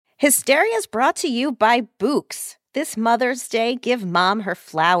Hysteria is brought to you by Books. This Mother's Day, give Mom her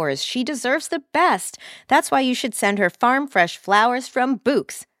flowers. She deserves the best. That's why you should send her farm fresh flowers from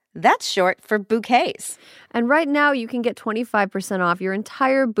Books. That's short for bouquets. And right now, you can get 25% off your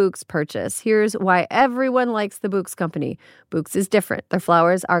entire Books purchase. Here's why everyone likes the Books company. Books is different. Their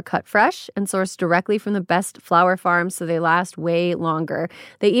flowers are cut fresh and sourced directly from the best flower farms, so they last way longer.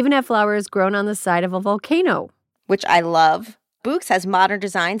 They even have flowers grown on the side of a volcano, which I love. Books has modern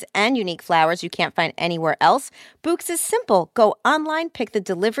designs and unique flowers you can't find anywhere else. Books is simple. Go online, pick the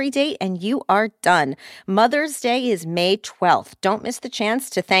delivery date, and you are done. Mother's Day is May 12th. Don't miss the chance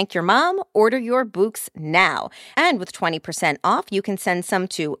to thank your mom. Order your Books now. And with 20% off, you can send some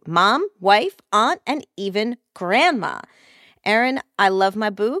to mom, wife, aunt, and even grandma. Erin, I love my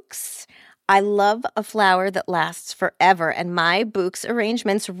Books. I love a flower that lasts forever, and my Books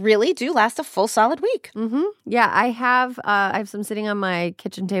arrangements really do last a full solid week. Mm-hmm. Yeah, I have some sitting on my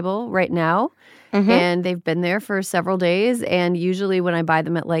kitchen table right now, and they've been there for several days, and usually when I buy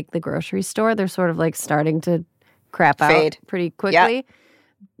them at, like, the grocery store, they're sort of, like, starting to fade out pretty quickly. Yep.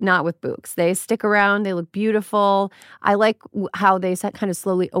 Not with Books. They stick around. They look beautiful. I like how they kind of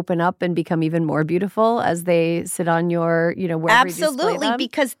slowly open up and become even more beautiful as they sit on your, wherever Absolutely, you display them.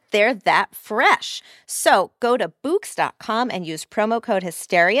 Because they're that fresh. So go to Books.com and use promo code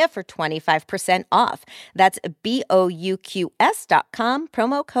Hysteria for 25% off. That's BOUQS.com,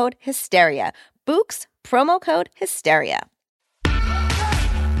 promo code Hysteria. Books, promo code Hysteria.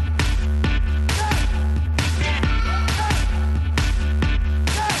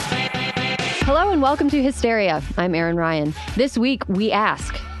 Hello and welcome to Hysteria. I'm Erin Ryan. This week, we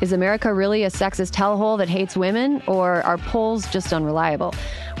ask, is America really a sexist hellhole that hates women, or are polls just unreliable?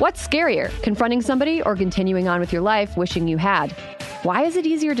 What's scarier, confronting somebody or continuing on with your life wishing you had? Why is it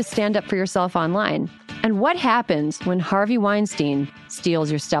easier to stand up for yourself online? And what happens when Harvey Weinstein steals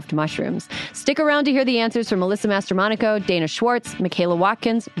your stuffed mushrooms? Stick around to hear the answers from Alyssa Mastromonaco, Dana Schwartz, Michaela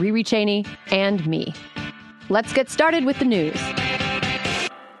Watkins, Rheeqrheeq Chainey, and me. Let's get started with the news.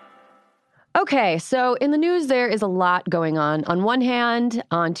 Okay, so in the news, there is a lot going on. On one hand,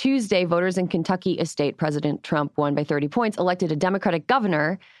 on Tuesday, voters in Kentucky State President Trump won by 30 points, elected a Democratic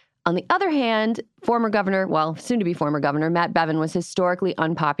governor. On the other hand, soon-to-be former governor, Matt Bevin was historically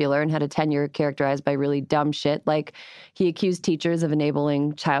unpopular and had a tenure characterized by really dumb shit. Like, he accused teachers of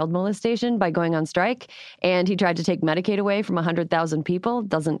enabling child molestation by going on strike, and he tried to take Medicaid away from 100,000 people.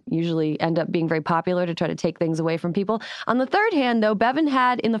 Doesn't usually end up being very popular to try to take things away from people. On the third hand, though, Bevin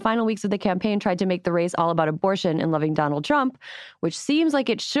had, in the final weeks of the campaign, tried to make the race all about abortion and loving Donald Trump, which seems like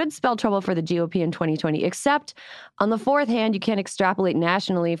it should spell trouble for the GOP in 2020, except on the fourth hand, you can't extrapolate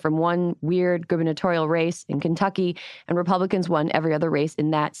nationally from one weird gubernatorial race in Kentucky, and Republicans won every other race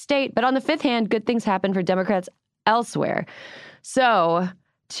in that state. But on the fifth hand, good things happen for Democrats elsewhere. So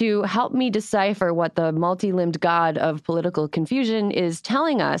to help me decipher what the multi-limbed god of political confusion is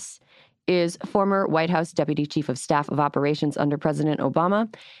telling us is former White House Deputy Chief of Staff of Operations under President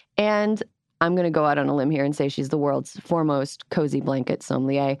Obama. And I'm going to go out on a limb here and say she's the world's foremost cozy blanket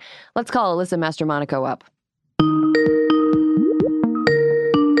sommelier. Let's call Alyssa Mastromonaco up.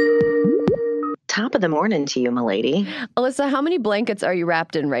 Top of the morning to you, milady. Alyssa, how many blankets are you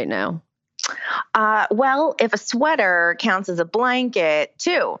wrapped in right now? Well, if a sweater counts as a blanket,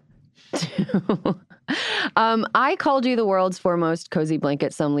 2. I called you the world's foremost cozy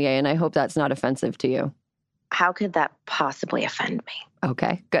blanket sommelier, and I hope that's not offensive to you. How could that possibly offend me?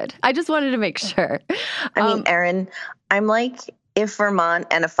 Okay, good. I just wanted to make sure. I mean, Erin, I'm like if Vermont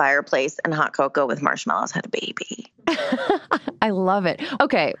and a fireplace and hot cocoa with marshmallows had a baby. I love it.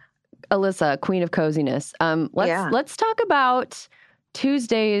 Okay. Alyssa, queen of coziness. Let's talk about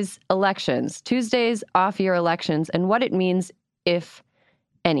Tuesday's elections, Tuesday's off-year elections, and what it means, if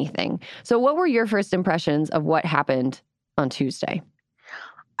anything. So what were your first impressions of what happened on Tuesday?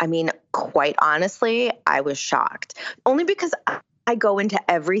 I mean, quite honestly, I was shocked. Only because I go into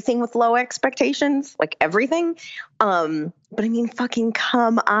everything with low expectations, like everything. But I mean, fucking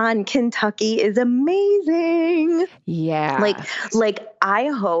come on. Kentucky is amazing. Yeah. Like I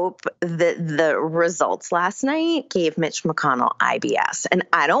hope that the results last night gave Mitch McConnell IBS. And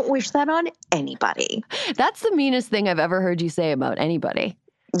I don't wish that on anybody. That's the meanest thing I've ever heard you say about anybody.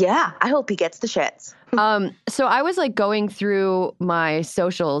 Yeah, I hope he gets the shits. So I was like going through my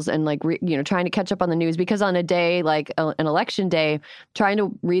socials and like, trying to catch up on the news, because on a day like an election day, trying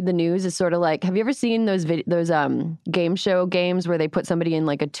to read the news is sort of like, have you ever seen those game show games where they put somebody in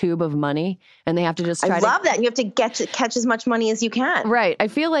like a tube of money and they have to just try to... I love that. And you have to catch as much money as you can. Right. I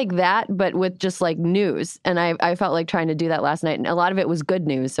feel like that, but with just like news. And I felt like trying to do that last night. And a lot of it was good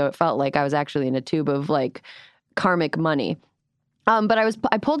news. So it felt like I was actually in a tube of like karmic money. But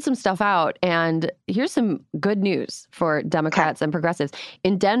I pulled some stuff out, and here's some good news for Democrats and progressives.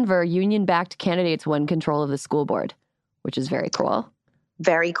 In Denver, union-backed candidates won control of the school board, which is very cool.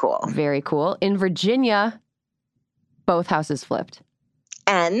 Very cool. Very cool. In Virginia, both houses flipped.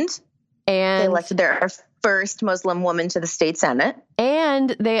 And they elected their first Muslim woman to the state Senate.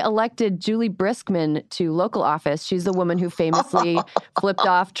 And they elected Julie Briskman to local office. She's the woman who famously flipped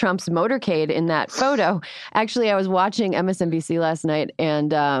off Trump's motorcade in that photo. Actually, I was watching MSNBC last night, and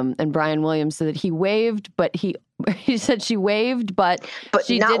Brian Williams said that he waved, but he said she waved, but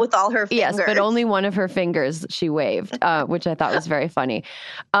she not with all her fingers. Yes, but only one of her fingers she waved, which I thought was very funny.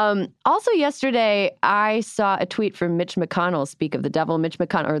 Also yesterday, I saw a tweet from Mitch McConnell, speak of the devil, Mitch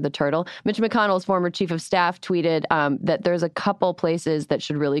McConnell, or the turtle. Mitch McConnell's former chief of staff tweeted that there's a couple places that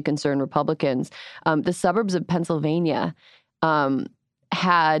should really concern Republicans. The suburbs of Pennsylvania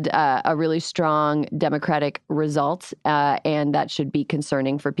had a really strong Democratic result, and that should be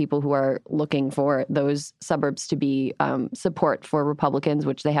concerning for people who are looking for those suburbs to be support for Republicans,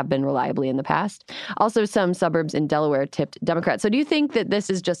 which they have been reliably in the past. Also, some suburbs in Delaware tipped Democrats. So do you think that this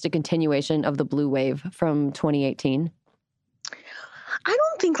is just a continuation of the blue wave from 2018? I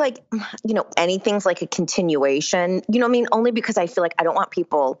don't think anything's like a continuation, only because I feel like I don't want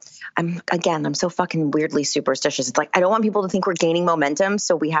people, I'm so fucking weirdly superstitious. It's like, I don't want people to think we're gaining momentum.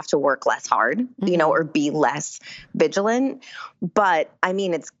 So we have to work less hard, or be less vigilant. But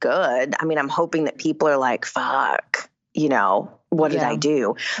it's good. I'm hoping that people are like, fuck, what did I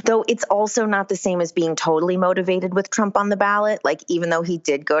do? Though it's also not the same as being totally motivated with Trump on the ballot. Like, even though he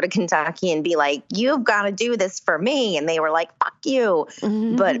did go to Kentucky and be like, you've got to do this for me. And they were like, fuck you.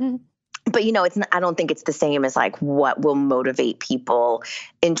 Mm-hmm. But it's I don't think it's the same as like what will motivate people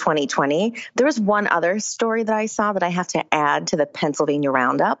in 2020. There was one other story that I saw that I have to add to the Pennsylvania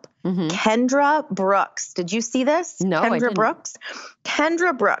roundup. Mm-hmm. Kendra Brooks. Did you see this? No, I didn't.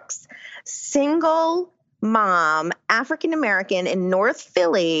 Kendra Brooks, single mom, African-American in North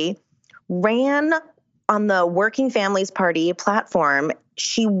Philly, ran on the Working Families Party platform.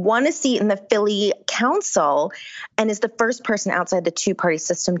 She won a seat in the Philly council and is the first person outside the two-party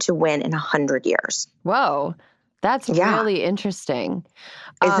system to win in 100 years. Whoa. That's really interesting.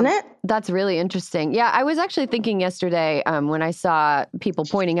 Isn't it? That's really interesting. Yeah, I was actually thinking yesterday when I saw people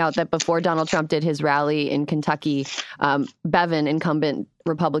pointing out that before Donald Trump did his rally in Kentucky, Bevin, incumbent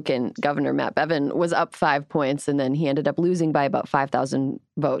Republican Governor Matt Bevin, was up 5 points, and then he ended up losing by about 5,000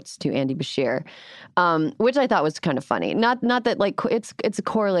 votes to Andy Beshear, which I thought was kind of funny. Not that like it's a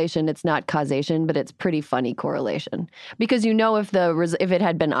correlation, it's not causation, but it's pretty funny correlation because if it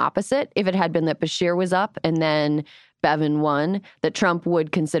had been opposite, if it had been that Beshear was up and then Bevin won, that Trump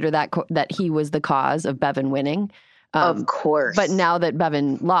would consider that he was the cause of Bevin winning. Of course. But now that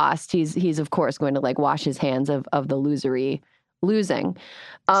Bevin lost, he's of course going to like wash his hands of the losery losing.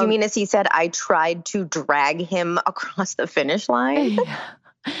 Do you mean as he said, I tried to drag him across the finish line?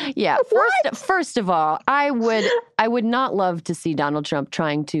 Yeah. First of all, I would not love to see Donald Trump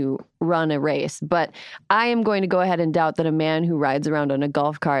trying to run a race, but I am going to go ahead and doubt that a man who rides around on a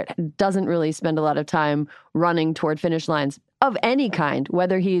golf cart doesn't really spend a lot of time running toward finish lines of any kind,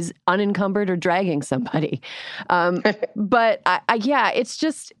 whether he's unencumbered or dragging somebody. But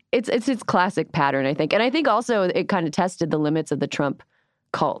it's classic pattern, I think. And I think also it kind of tested the limits of the Trump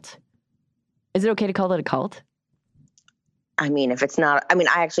cult. Is it okay to call that a cult? If it's not, I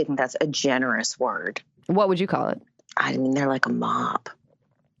actually think that's a generous word. What would you call it? They're like a mob.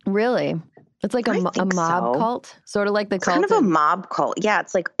 Really? It's like a mob cult? Sort of like the cult. Kind of a mob cult. Yeah,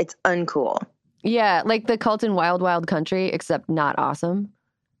 it's like, it's uncool. Yeah, like the cult in Wild Wild Country, except not awesome.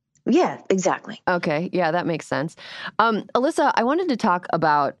 Yeah, exactly. Okay. Yeah, that makes sense. Alyssa, I wanted to talk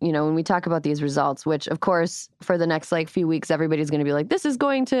about, when we talk about these results, which of course, for the next few weeks, everybody's going to be like, this is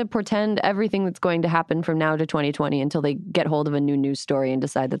going to portend everything that's going to happen from now to 2020 until they get hold of a new news story and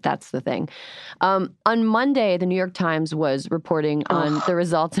decide that that's the thing. On Monday, the New York Times was reporting on the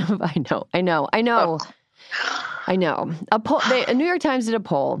results of, I know. A poll, New York Times did a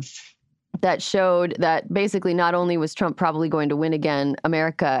poll that showed that basically not only was Trump probably going to win again,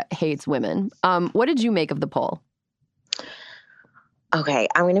 America hates women. What did you make of the poll? Okay,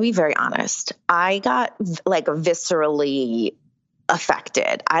 I'm going to be very honest. I got viscerally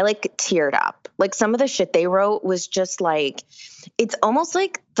affected. I teared up. Some of the shit they wrote was just it's almost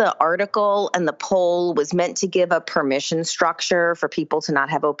like the article and the poll was meant to give a permission structure for people to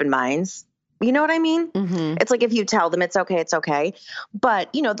not have open minds. You know what I mean? Mm-hmm. It's like if you tell them it's okay, it's okay.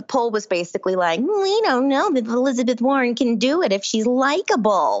 But, the poll was basically like, we don't know that Elizabeth Warren can do it if she's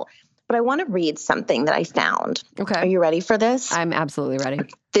likable. but I want to read something that I found. Okay. Are you ready for this? I'm absolutely ready.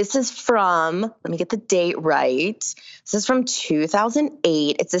 This is from, let me get the date right. This is from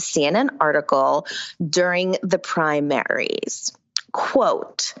 2008. It's a CNN article during the primaries.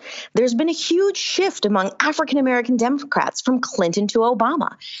 Quote, there's been a huge shift among African-American Democrats from Clinton to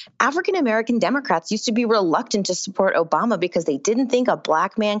Obama. African-American Democrats used to be reluctant to support Obama because they didn't think a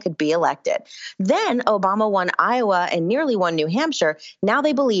black man could be elected. Then Obama won Iowa and nearly won New Hampshire. Now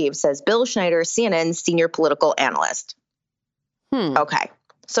they believe, says Bill Schneider, CNN's senior political analyst. Okay.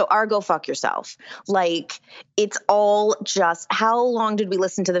 So go fuck yourself. Like, it's all just, how long did we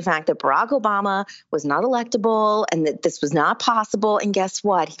listen to the fact that Barack Obama was not electable and that this was not possible? And guess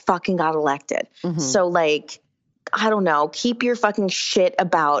what? He fucking got elected. So, like, I don't know, keep your fucking shit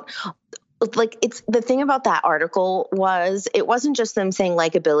about, like, it's the thing about that article was it wasn't just them saying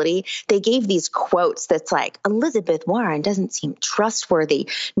likability. They gave these quotes that's like, Elizabeth Warren doesn't seem trustworthy.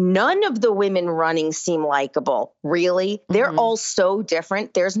 None of the women running seem likable. Really? They're all so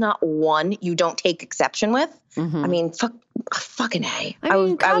different. There's not one you don't take exception with. I mean, fucking A. I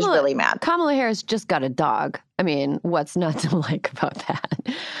was really mad. Kamala Harris just got a dog. I mean, what's not to like about that?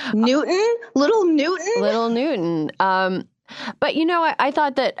 Newton? Little Newton? Little Newton. But, you know, I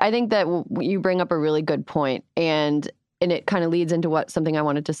think that you bring up a really good point, and it kind of leads into something I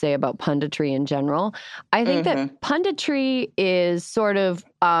wanted to say about punditry in general. I think that punditry is sort of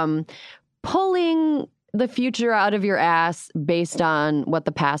pulling the future out of your ass based on what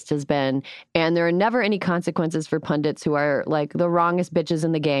the past has been. And there are never any consequences for pundits who are like the wrongest bitches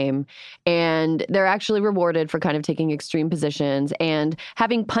in the game. And they're actually rewarded for kind of taking extreme positions and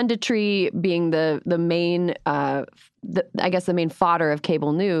having punditry being the main, I guess the main fodder of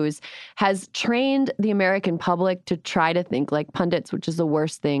cable news has trained the American public to try to think like pundits, which is the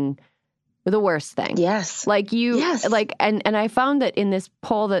worst thing. Yes. Like and I found that in this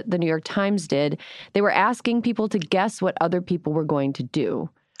poll that the New York Times did, they were asking people to guess what other people were going to do.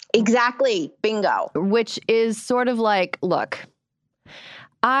 Exactly. Bingo. Which is sort of like, look,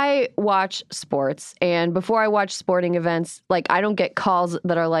 I watch sports, and before I watch sporting events, like I don't get calls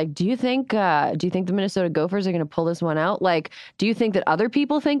that are like, do you think the Minnesota Gophers are going to pull this one out? Like, do you think that other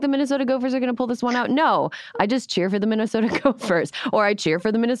people think the Minnesota Gophers are going to pull this one out? No, I just cheer for the Minnesota Gophers, or I cheer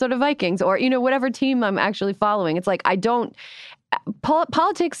for the Minnesota Vikings, or, you know, whatever team I'm actually following. It's like,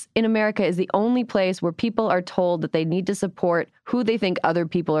 politics in America is the only place where people are told that they need to support who they think other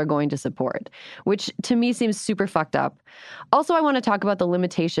people are going to support, which to me seems super fucked up. Also, I want to talk about the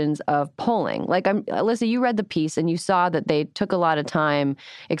limitations of polling. Like, Alyssa, you read the piece and you saw that they took a lot of time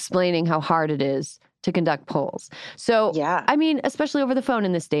explaining how hard it is to conduct polls. So, yeah. I mean, especially over the phone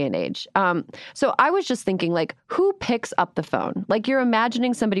in this day and age. So I was just thinking, like, who picks up the phone? Like, you're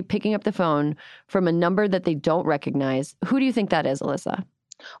imagining somebody picking up the phone from a number that they don't recognize. Who do you think that is, Alyssa?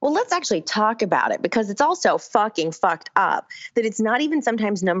 Well, let's actually talk about it, because it's also fucking fucked up that it's not even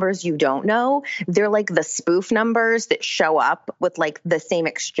sometimes numbers you don't know. They're like the spoof numbers that show up with like the same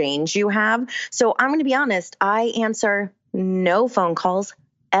exchange you have. So I'm going to be honest, I answer no phone calls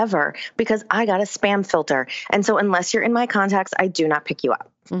ever because I got a spam filter. And so unless you're in my contacts, I do not pick you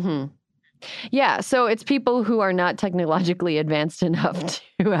up. Yeah. So it's people who are not technologically advanced enough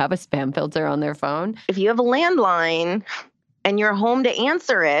to have a spam filter on their phone. If you have a landline and you're home to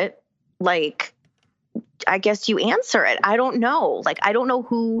answer it, like, I guess you answer it. I don't know. Like, I don't know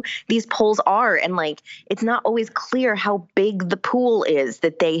who these polls are. And like, it's not always clear how big the pool is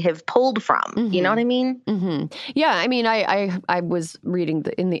that they have pulled from. You know what I mean? Yeah. I mean, I was reading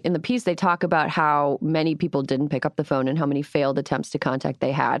in the piece, they talk about how many people didn't pick up the phone and how many failed attempts to contact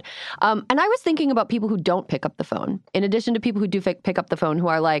they had. And I was thinking about people who don't pick up the phone, in addition to people who do pick up the phone, who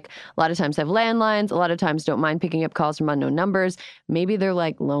are like, a lot of times have landlines, a lot of times don't mind picking up calls from unknown numbers. Maybe they're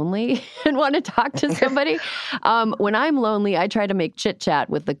like lonely and want to talk to somebody. When I'm lonely, I try to make chit chat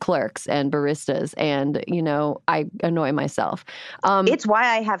with the clerks and baristas, and, you know, I annoy myself. It's why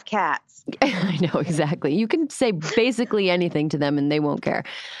I have cats. I know, exactly. You can say basically anything to them and they won't care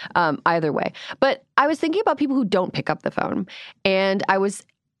either way. But I was thinking about people who don't pick up the phone, and I was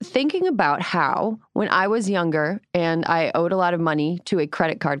thinking about how when I was younger and I owed a lot of money to a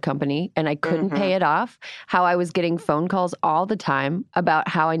credit card company and I couldn't pay it off, how I was getting phone calls all the time about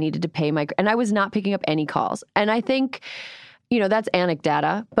how I needed to pay and I was not picking up any calls. And I think, you know, that's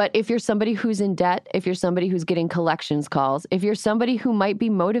anecdata. But if you're somebody who's in debt, if you're somebody who's getting collections calls, if you're somebody who might be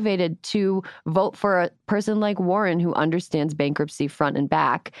motivated to vote for a person like Warren who understands bankruptcy front and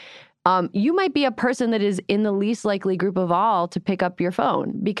back, you might be a person that is in the least likely group of all to pick up your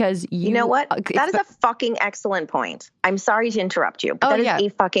phone because you know what? That is a fucking excellent point. I'm sorry to interrupt you, but that is a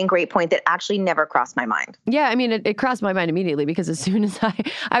fucking great point that actually never crossed my mind. Yeah, I mean, it crossed my mind immediately because as soon as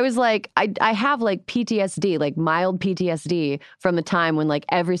I was like, I have like PTSD, like mild PTSD from the time when like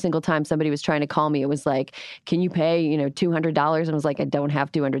every single time somebody was trying to call me, it was like, can you pay, $200? And I was like, I don't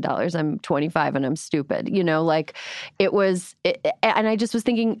have $200. I'm 25 and I'm stupid, like and I just was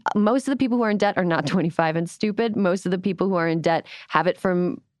thinking, most of the people who are in debt are not 25 and stupid. Most of the people who are in debt have it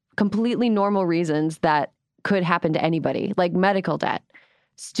from completely normal reasons that could happen to anybody, like medical debt,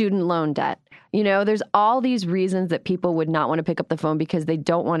 student loan debt. There's all these reasons that people would not want to pick up the phone because they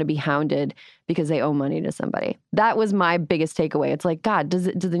don't want to be hounded because they owe money to somebody. That was my biggest takeaway. It's like, God, does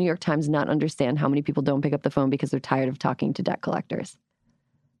the New York Times not understand how many people don't pick up the phone because they're tired of talking to debt collectors?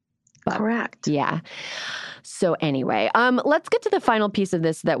 But, correct. Yeah. So anyway, let's get to the final piece of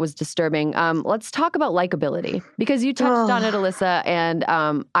this that was disturbing. Let's talk about likability because you touched on it, Alyssa, and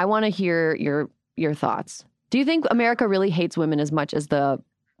I want to hear your thoughts. Do you think America really hates women as much as the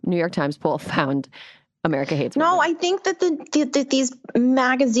New York Times poll found America hates women? No, I think that these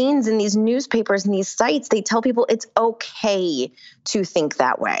magazines and these newspapers and these sites, they tell people it's okay to think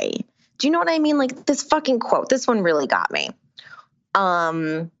that way. Do you know what I mean? Like this fucking quote, this one really got me.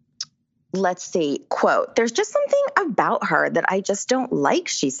 Let's see, quote, there's just something about her that I just don't like,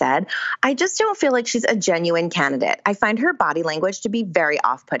 she said. I just don't feel like she's a genuine candidate. I find her body language to be very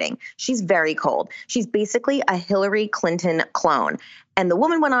off-putting. She's very cold. She's basically a Hillary Clinton clone. And the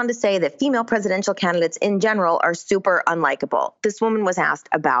woman went on to say that female presidential candidates in general are super unlikable. This woman was asked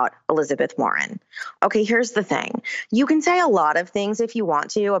about Elizabeth Warren. Okay, here's the thing. You can say a lot of things if you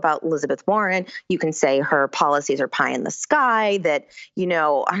want to about Elizabeth Warren. You can say her policies are pie in the sky, that,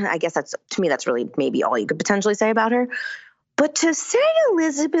 I guess to me, that's really maybe all you could potentially say about her. But to say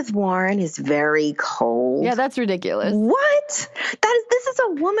Elizabeth Warren is very cold. Yeah, that's ridiculous. What? This is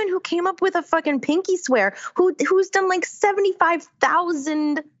a woman who came up with a fucking pinky swear, who's done like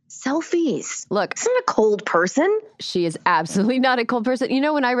 75,000 selfies. Look, isn't a cold person. She is absolutely not a cold person.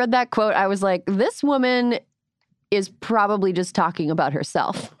 When I read that quote, I was like, this woman is probably just talking about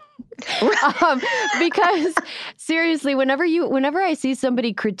herself. Because seriously, whenever I see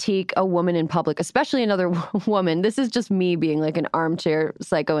somebody critique a woman in public, especially another woman, this is just me being like an armchair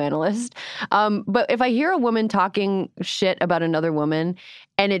psychoanalyst. But if I hear a woman talking shit about another woman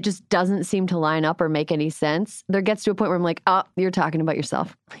and it just doesn't seem to line up or make any sense, there gets to a point where I'm like, oh, you're talking about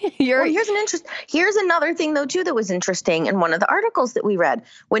yourself. Here's another thing though too that was interesting in one of the articles that we read.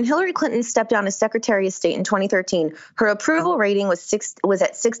 When Hillary Clinton stepped down as Secretary of State in 2013, her approval rating was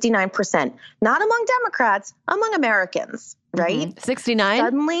at 69%, not among Democrats, among Americans, right? Mm-hmm. 69?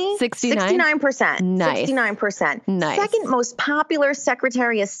 Suddenly, 69%. Nice. 69%. Nice. Second most popular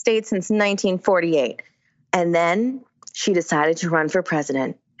Secretary of State since 1948. And then she decided to run for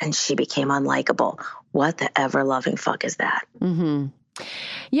president and she became unlikable. What the ever-loving fuck is that? Mm-hmm.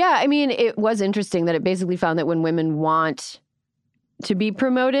 Yeah, I mean, it was interesting that it basically found that when women want to be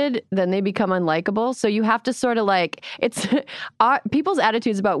promoted, then they become unlikable. So you have to sort of like, people's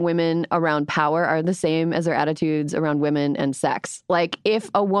attitudes about women around power are the same as their attitudes around women and sex. Like if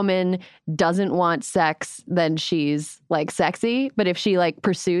a woman doesn't want sex, then she's like sexy. But if she like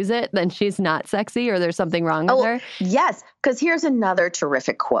pursues it, then she's not sexy or there's something wrong with her. Yes, because here's another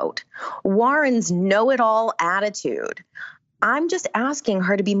terrific quote. Warren's know-it-all attitude. I'm just asking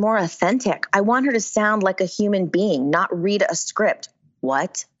her to be more authentic. I want her to sound like a human being, not read a script.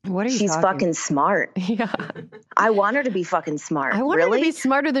 What? What are you She's talking? fucking smart. Yeah. I want her to be fucking smart. I want her to be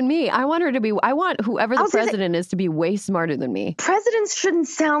smarter than me. I want whoever the president is to be way smarter than me. Presidents shouldn't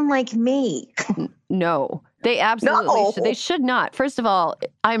sound like me. No. They absolutely should. They should not. First of all,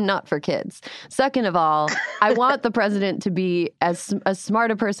 I'm not for kids. Second of all, I want the president to be as smart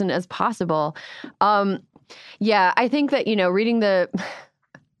a person as possible. Yeah, I think that,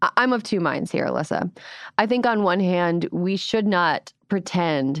 I'm of two minds here, Alyssa. I think on one hand, we should not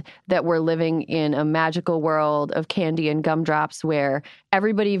pretend that we're living in a magical world of candy and gumdrops where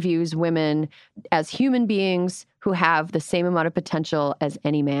everybody views women as human beings who have the same amount of potential as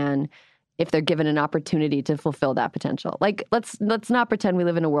any man if they're given an opportunity to fulfill that potential. Like, let's not pretend we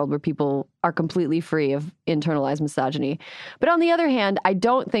live in a world where people are completely free of internalized misogyny. But on the other hand, I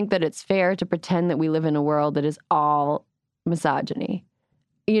don't think that it's fair to pretend that we live in a world that is all misogyny.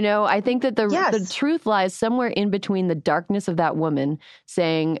 I think that the truth lies somewhere in between the darkness of that woman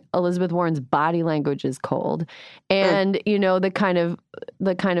saying Elizabeth Warren's body language is cold and, the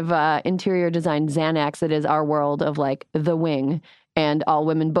kind of interior design Xanax that is our world of like The Wing and all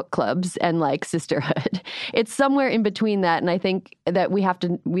women book clubs and like sisterhood. It's somewhere in between that. And I think that we have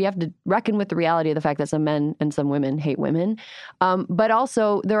to reckon with the reality of the fact that some men and some women hate women. But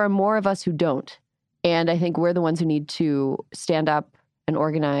also there are more of us who don't. And I think we're the ones who need to stand up and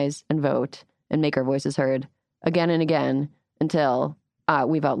organize and vote and make our voices heard again and again until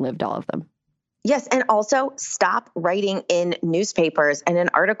we've outlived all of them. Yes, and also stop writing in newspapers and in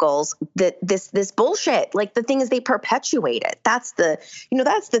articles that this bullshit. Like, the thing is, they perpetuate it. That's the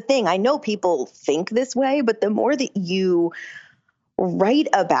thing. I know people think this way, but the more that you write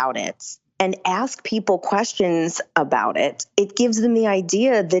about it and ask people questions about it, it gives them the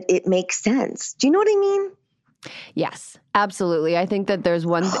idea that it makes sense. Do you know what I mean? Yes, absolutely. I think that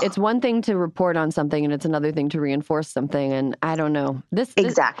it's one thing to report on something and it's another thing to reinforce something. And I don't know. This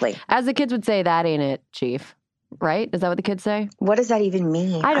exactly. As the kids would say, that ain't it, Chief. Right? Is that what the kids say? What does that even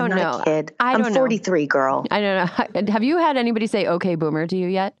mean? I don't know. I'm not a kid. I'm 43, girl. I don't know. Have you had anybody say, okay, boomer to you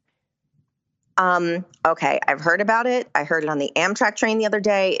yet? Okay. I've heard about it. I heard it on the Amtrak train the other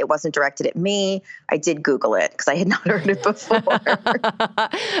day. It wasn't directed at me. I did Google it because I had not heard it before.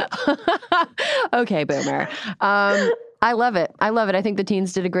 Okay, boomer. I love it. I think the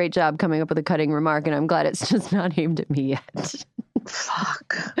teens did a great job coming up with a cutting remark, and I'm glad it's just not aimed at me yet.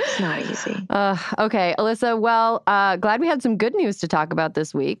 Fuck. It's not easy. Okay, Alyssa, well, glad we had some good news to talk about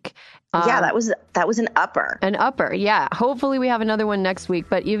this week. Yeah, that was an upper. An upper, yeah. Hopefully we have another one next week,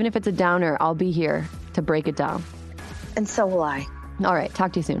 but even if it's a downer, I'll be here to break it down. And so will I. All right,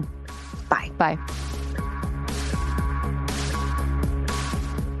 talk to you soon. Bye. Bye.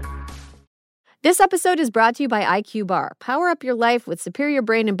 This episode is brought to you by IQ Bar. Power up your life with superior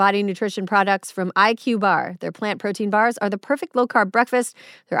brain and body nutrition products from IQ Bar. Their plant protein bars are the perfect low-carb breakfast.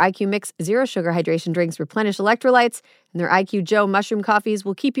 Their IQ Mix zero-sugar hydration drinks replenish electrolytes. And their IQ Joe mushroom coffees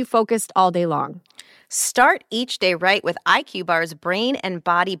will keep you focused all day long. Start each day right with IQ Bar's brain and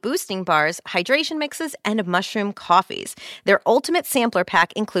body boosting bars, hydration mixes, and mushroom coffees. Their ultimate sampler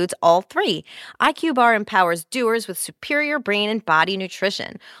pack includes all three. IQ Bar empowers doers with superior brain and body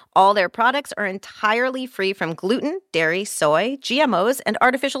nutrition. All their products are entirely free from gluten, dairy, soy, GMOs, and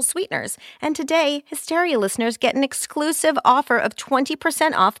artificial sweeteners. And today, Hysteria listeners get an exclusive offer of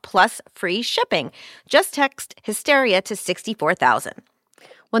 20% off plus free shipping. Just text Hysteria to 64,000.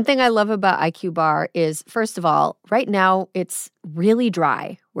 One thing I love about IQ Bar is, first of all, right now it's really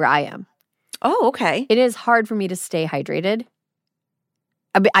dry where I am. Oh, okay. It is hard for me to stay hydrated.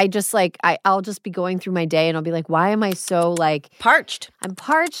 I'll just be going through my day and I'll be like, why am I so parched? I'm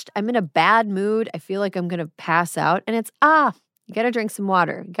parched. I'm in a bad mood. I feel like I'm going to pass out. And it's, you got to drink some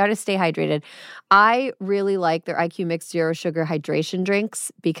water. You got to stay hydrated. I really like their IQ Mix zero sugar hydration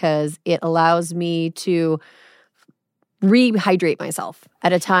drinks because it allows me to rehydrate myself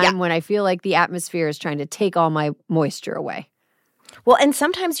at a time when I feel like the atmosphere is trying to take all my moisture away. Well, and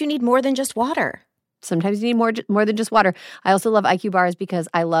sometimes you need more than just water. Sometimes you need more than just water. I also love IQ Bars because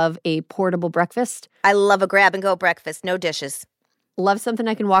I love a portable breakfast. I love a grab-and-go breakfast, no dishes. Love something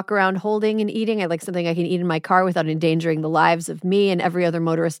I can walk around holding and eating. I like something I can eat in my car without endangering the lives of me and every other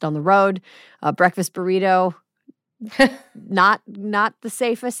motorist on the road. A breakfast burrito, not the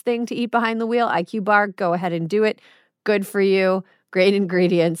safest thing to eat behind the wheel. IQ Bar, go ahead and do it. Good for you. Great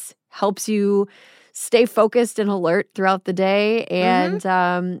ingredients. Helps you stay focused and alert throughout the day. And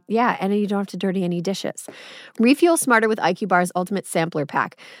and you don't have to dirty any dishes. Refuel smarter with IQ Bar's Ultimate Sampler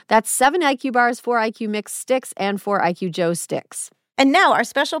Pack. That's 7 IQ Bars, 4 IQ Mix sticks, and 4 IQ Joe sticks. And now our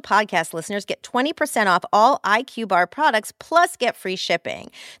special podcast listeners get 20% off all IQ Bar products plus get free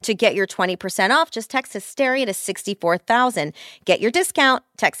shipping. To get your 20% off, just text Hysteria to 64,000. Get your discount.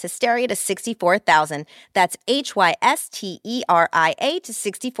 Text Hysteria to 64,000. That's HYSTERIA to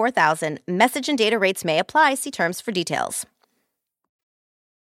 64,000. Message and data rates may apply. See terms for details.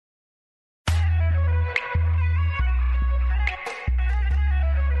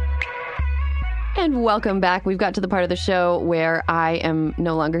 And welcome back. We've got to the part of the show where I am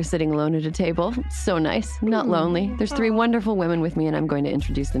no longer sitting alone at a table. It's so nice, not lonely. There's 3 wonderful women with me, and I'm going to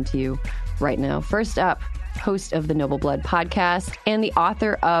introduce them to you right now. First up, host of the Noble Blood podcast and the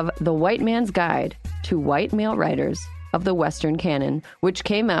author of The White Man's Guide to White Male Writers of the Western Canon, which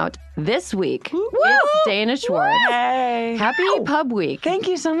came out this week. Woo! It's Dana Schwartz. Hey. Happy Pub Week. Thank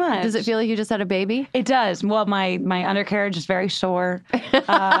you so much. Does it feel like you just had a baby? It does. Well, my undercarriage is very sore.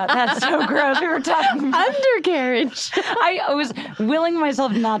 That's so gross. We were talking Undercarriage. I was willing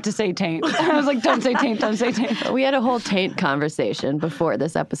myself not to say taint. I was like, don't say taint, don't say taint. We had a whole taint conversation before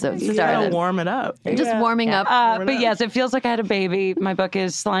this episode started. You gotta warm it up. Just warming up. But yes, it feels like I had a baby. My book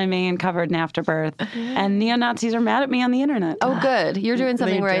is slimy and covered in afterbirth. And neo-Nazis are mad at me me on the internet. Oh, good. You're doing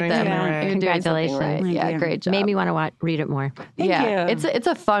something right then. something right. You're doing something right. Thank Yeah, you. great job. Made me want to read it more. Thank you. It's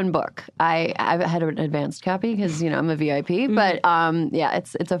a fun book. I've had an advanced copy because I'm a VIP, but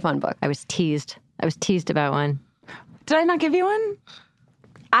it's a fun book. I was teased about one. Did I not give you one?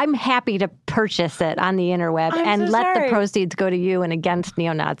 I'm happy to purchase it on the interweb and so let sorry. the proceeds go to you and against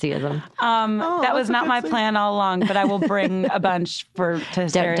neo-Nazism. That was not my plan all along, but I will bring a bunch to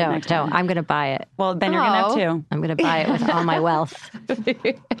Hysteria next time. Don't. I'm going to buy it. Well, then you're going to have two. I'm going to buy it with all my wealth.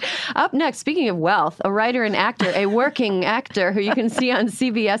 Up next, speaking of wealth, a writer and actor, a working actor who you can see on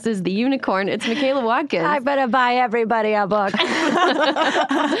CBS's The Unicorn. It's Michaela Watkins. I better buy everybody a book.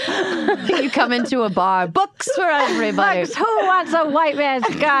 You come into a bar, books for everybody. Books. Who wants a white man's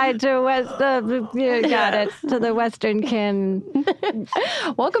guide to to the Western kin?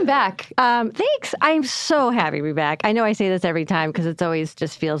 Welcome back. Thanks. I'm so happy to be back. I know I say this every time because it's always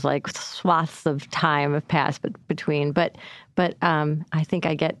just feels like swaths of time have passed between. But I think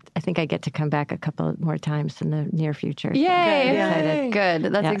I get to come back a couple more times in the near future. Yay! So I'm excited. Good.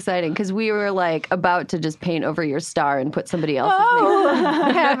 That's exciting because we were like about to just paint over your star and put somebody else's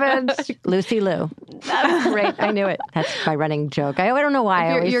Oh, heavens. Lucy Liu. That's great. I knew it. That's my running joke. I don't know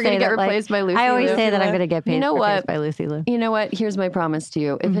why. You're going to get replaced by Lucy Liu. I always say that I'm going to get paid replaced by Lucy Liu. You know what? Here's my promise to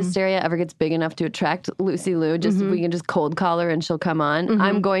you. If Hysteria ever gets big enough to attract Lucy Liu, we can just cold call her and she'll come on.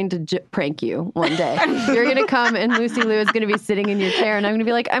 I'm going to prank you one day. You're going to come and Lucy Liu is going to be sitting in your chair and I'm going to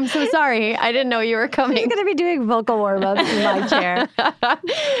be like, I'm so sorry. I didn't know you were coming. She's going to be doing vocal warm-ups in my chair. I'm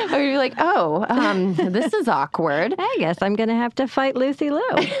going to be like, this is awkward. I guess I'm going to have to fight Lucy Liu.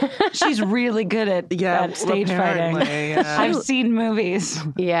 She's really good at stage fighting. Yeah. I've seen movies.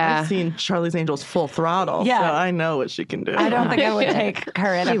 Yeah. I've seen Charlie's Angels Full Throttle, Yeah. so I know what she can do. I don't think I would take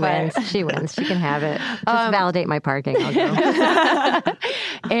her in a fight. She wins. She can have it. Just validate my parking. I'll go.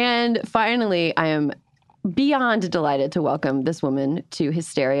 And finally, I am beyond delighted to welcome this woman to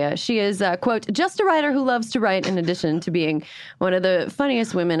Hysteria. She is, quote, just a writer who loves to write in addition to being one of the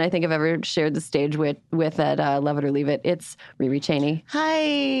funniest women I think I've ever shared the stage with at Love It or Leave It. It's Rheeqrheeq Chainey.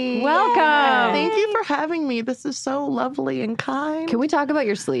 Hi. Welcome. Thank you for having me. This is so lovely and kind. Can we talk about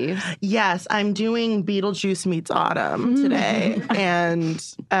your sleeves? Yes, I'm doing Beetlejuice meets Autumn today. And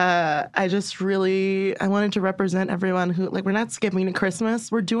I wanted to represent everyone who, we're not skipping to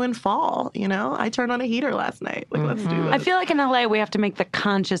Christmas. We're doing fall, I turned on a heater last night. Let's do this. I feel like in LA we have to make the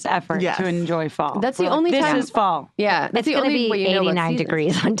conscious effort Yes. to enjoy fall. That's the only time. This is fall. Yeah. That's It's the going to only be way you know what 89 season.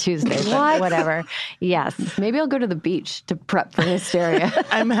 degrees on Tuesday, but whatever. Yes. Maybe I'll go to the beach to prep for Hysteria.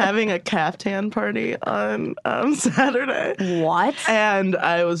 I'm having a caftan party on Saturday. What? And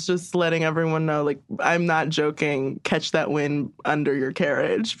I was just letting everyone know, I'm not joking. Catch that wind under your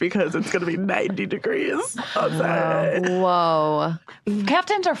carriage because it's going to be 90 degrees on Saturday. Whoa.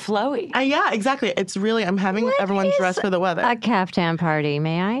 Caftans are flowy. Yeah, exactly. It's really, I'm having everyone dress for the weather. A caftan party,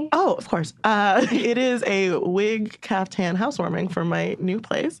 may I? Oh, of course. It is a wig caftan housewarming for my new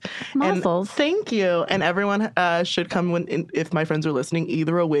place. Muscles. And thank you. And everyone should come if my friends are listening,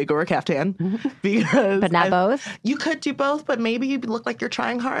 either a wig or a caftan. Because But not both? You could do both, but maybe you look like you're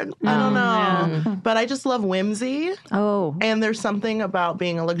trying hard. I don't know. But I just love whimsy. Oh. And there's something about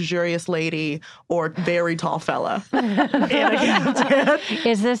being a luxurious lady or very tall fella in a caftan.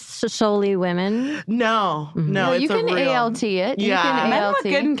 Is this solely women? No, it's you can a real. ALT it. You Yeah. can Men ALT. look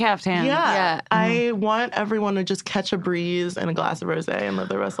good in caftans. Yeah. I want everyone to just catch a breeze and a glass of rosé and live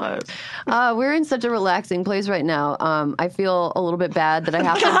their best lives. We're in such a relaxing place right now. I feel a little bit bad that I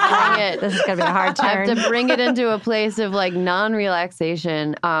have to bring it. This is going to be a hard I have turn. to bring it into a place of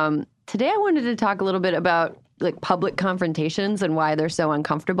non-relaxation. Today I wanted to talk a little bit about public confrontations and why they're so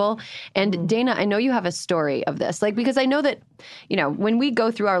uncomfortable. And Dana, I know you have a story of this, because I know that, when we go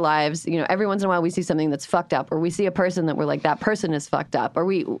through our lives, every once in a while we see something that's fucked up, or we see a person that we're like, that person is fucked up, or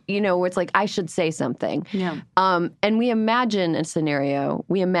we, where it's I should say something. Yeah. And we imagine a scenario,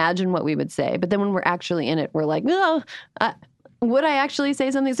 we imagine what we would say, but then when we're actually in it, we're like, no, would I actually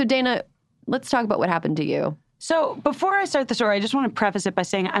say something? So Dana, let's talk about what happened to you. So before I start the story, I just want to preface it by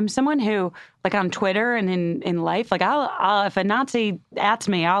saying I'm someone who, on Twitter and in life, I'll if a Nazi ats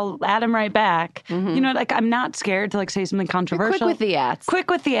me, I'll at him right back. I'm not scared to say something controversial. You're quick with the ats.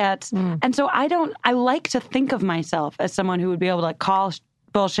 Quick with the ats. And so I like to think of myself as someone who would be able to call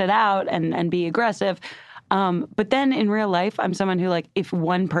bullshit out and be aggressive. But then in real life, I'm someone who, if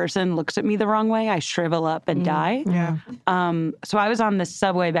one person looks at me the wrong way, I shrivel up and die. Yeah. So I was on the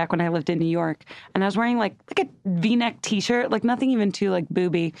subway back when I lived in New York, and I was wearing a V-neck T-shirt, nothing even too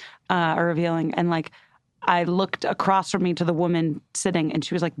booby or revealing. And I looked across from me to the woman sitting, and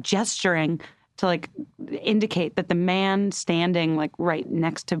she was gesturing to like indicate that the man standing like right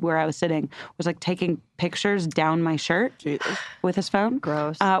next to where I was sitting was like taking pictures down my shirt with his phone.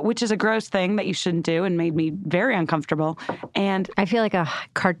 Gross. Which is a gross thing that you shouldn't do and made me very uncomfortable. And I feel like a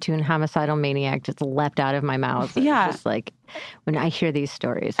cartoon homicidal maniac just leapt out of my mouth. Yeah. It's just like when I hear these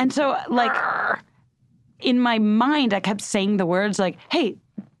stories. And so like in my mind, I kept saying the words like, hey,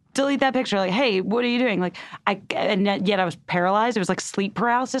 delete that picture. Like, hey, what are you doing? Like, and yet I was paralyzed. It was like sleep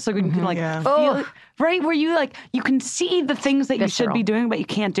paralysis. Like, you can like feel, right? Where you like, you can see the things that you should be doing, but you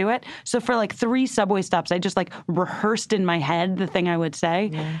can't do it. So for like 3 subway stops, I just like rehearsed in my head the thing I would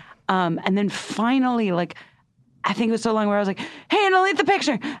say. Yeah. And then finally, like, I think it was so long where I was like, hey, delete the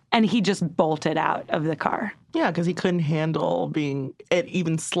picture. And he just bolted out of the car. Yeah, because he couldn't handle being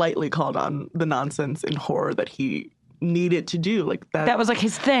even slightly called on the nonsense and horror that he needed to do. Like that was like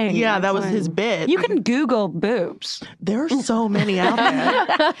his thing. Yeah, that was his bit. You can Google boobs. There are so many out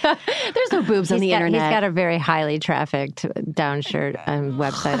there. There's no boobs on the internet. He's got a very highly trafficked downshirt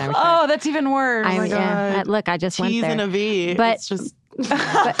website, I'm sure. Oh, that's even worse. Look, I just went there. T's and a V. But it's just...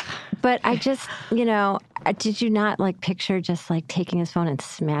 but I just, did you not like picture just like taking his phone and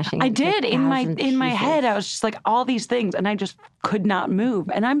smashing it? I did. In my pieces? head, I was just like all these things, and I just could not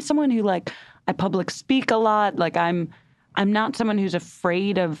move. And I'm someone who like, I public speak a lot. Like I'm not someone who's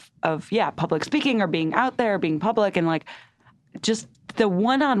afraid of public speaking or being out there, being public, and like just the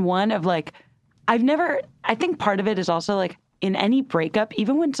one-on-one of like, I think part of it is also like in any breakup,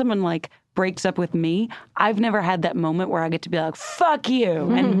 even when someone like breaks up with me, I've never had that moment where I get to be like, fuck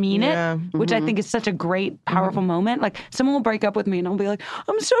you, and mean it, which I think is such a great, powerful moment. Like someone will break up with me and I'll be like,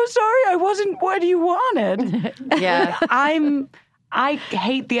 I'm so sorry, I wasn't what you wanted. Yeah. I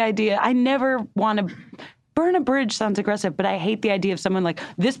hate the idea. I never want to burn a bridge. Sounds aggressive, but I hate the idea of someone like,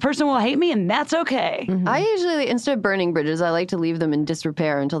 this person will hate me and that's okay. Mm-hmm. I usually, instead of burning bridges, I like to leave them in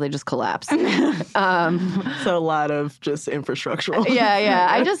disrepair until they just collapse. So a lot of just infrastructural. Yeah.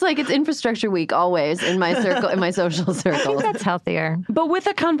 I just like, it's infrastructure week always in my circle, in my social circle. I think that's healthier. But with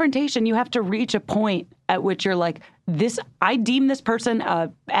a confrontation, you have to reach a point at which you're like, I deem this person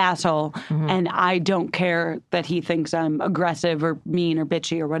a asshole, and I don't care that he thinks I'm aggressive or mean or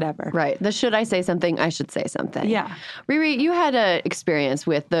bitchy or whatever. Right. The should I say something, I should say something. Yeah. Riri, you had an experience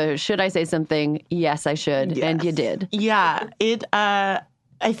with the should I say something, yes, I should, and you did. Yeah.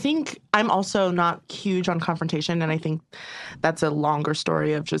 I think I'm also not huge on confrontation, and I think that's a longer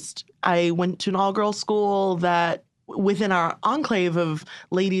story of just, I went to an all-girls school that within our enclave of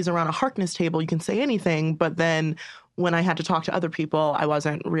ladies around a Harkness table, you can say anything, but then when I had to talk to other people, I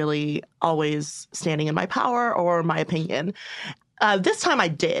wasn't really always standing in my power or my opinion. This time I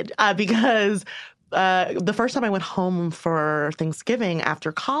did, because the first time I went home for Thanksgiving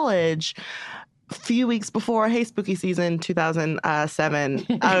after college, a few weeks before spooky season 2007,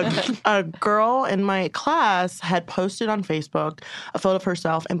 a girl in my class had posted on Facebook a photo of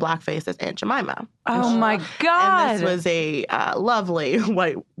herself in blackface as Aunt Jemima. Oh my God. And this was a lovely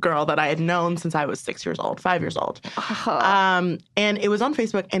white girl that I had known since I was 5 years old. And it was on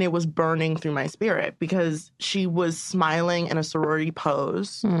Facebook, and it was burning through my spirit because she was smiling in a sorority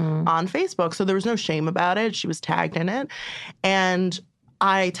pose on Facebook. So there was no shame about it. She was tagged in it. And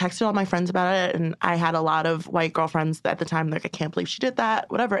I texted all my friends about it, and I had a lot of white girlfriends at the time, like, I can't believe she did that,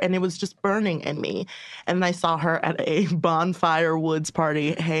 whatever. And it was just burning in me. And then I saw her at a bonfire woods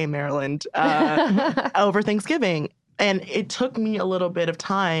party, hey, Maryland, over Thanksgiving. And it took me a little bit of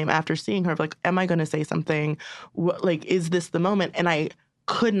time after seeing her, like, am I going to say something? Like, is this the moment? And I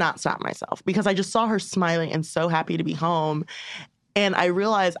could not stop myself because I just saw her smiling and so happy to be home. And I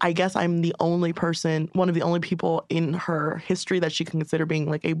realized, I guess I'm the only person, one of the only people in her history that she can consider being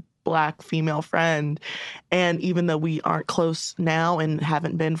like a Black female friend. And even though we aren't close now and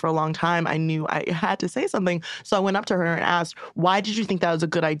haven't been for a long time, I knew I had to say something. So I went up to her and asked, why did you think that was a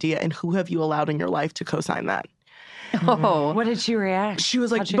good idea? And who have you allowed in your life to co-sign that? Oh, what did she react? She was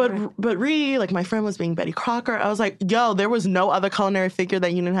like, but Ree, like, my friend was being Betty Crocker. I was like, yo, there was no other culinary figure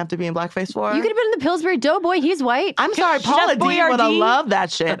that you didn't have to be in blackface for. You could have been in the Pillsbury Doughboy. He's white. I'm sorry, Paula D would have loved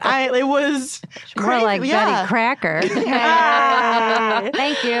that shit. It was more crazy. like Betty Crocker.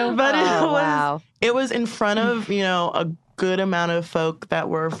 Thank you. But it was in front of, a good amount of folk that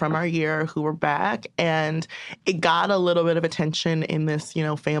were from our year who were back, and it got a little bit of attention in this,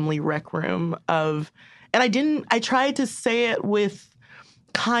 family rec room of. And I tried to say it with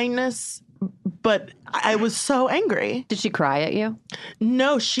kindness, But I was so angry. Did she cry at you?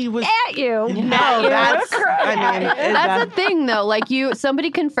 No, she was At you. No, that's I mean, That's the thing, though. Like somebody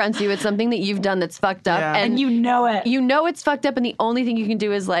confronts you with something that you've done that's fucked up, Yeah. And you know it. You know it's fucked up, and the only thing you can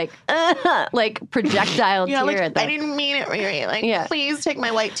do is like projectile tear like, at them. I didn't mean it, Riri. Like, Yeah. please take my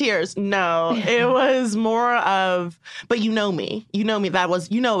white tears. No, it was more of, but you know me. You know me. It was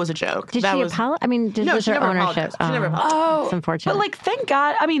a joke. Did that she was, apologize? I mean, No, was she her never ownership? apologized. She never apologized. Oh, it's unfortunate. But like, thank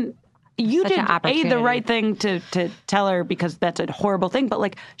God. I mean, you Such an did the opportunity. right thing to tell her because that's a horrible thing. But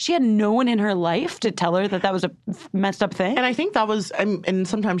like, she had no one in her life to tell her that was a messed up thing. And I think that was, and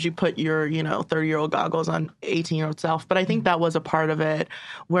sometimes you put your, 30-year-old goggles on 18-year-old self, but I think that was a part of it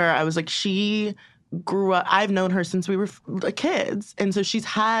where I was like, she grew up, I've known her since we were kids. And so she's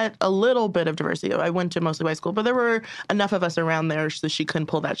had a little bit of diversity. I went to mostly white school, but there were enough of us around there so she couldn't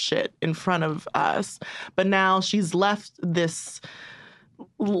pull that shit in front of us. But now she's left this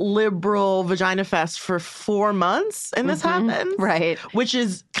liberal vagina fest for 4 months and this happens. Right. Which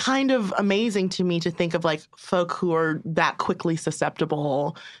is kind of amazing to me to think of like folk who are that quickly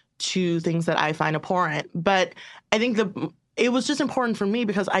susceptible to things that I find abhorrent. But I think it was just important for me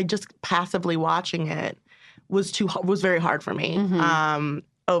because I just passively watching it was very hard for me.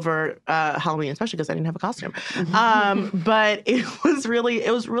 Over Halloween, especially because I didn't have a costume. But it was really,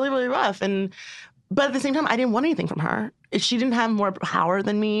 really rough. But at the same time, I didn't want anything from her. She didn't have more power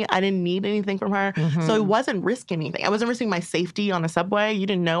than me. I didn't need anything from her. So I wasn't risking anything. I wasn't risking my safety on a subway. You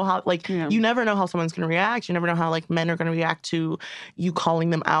didn't know how, you never know how someone's going to react. You never know how, men are going to react to you calling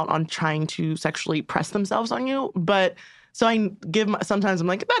them out on trying to sexually press themselves on you. But so sometimes I'm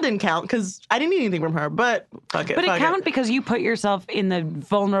like, that didn't count because I didn't need anything from her, but fuck it. But it counted because you put yourself in the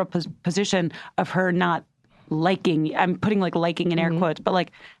vulnerable position of her not liking. I'm putting liking in air quotes, but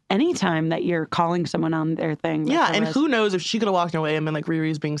anytime that you're calling someone on their thing. Yeah, and who knows if she could have walked away and been like,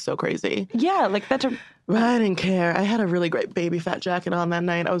 Riri's being so crazy. Yeah, that's a... But I didn't care. I had a really great baby fat jacket on that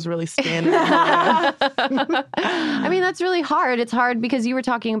night. I was really standing. I mean, that's really hard. It's hard because you were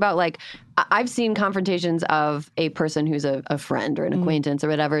talking about I've seen confrontations of a person who's a friend or an acquaintance or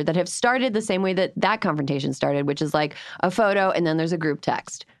whatever that have started the same way that confrontation started, which is a photo and then there's a group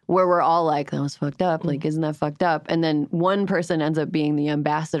text where we're all like, that was fucked up. Isn't that fucked up? And then one person ends up being the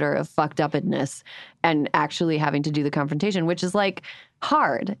ambassador of fucked upness and actually having to do the confrontation, which is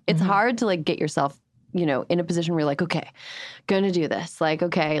hard. It's hard to get yourself in a position where you're like, okay, gonna do this.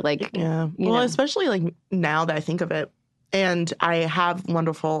 Yeah. Well, especially now that I think of it, and I have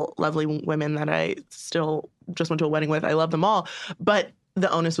wonderful, lovely women that I still just went to a wedding with. I love them all. But the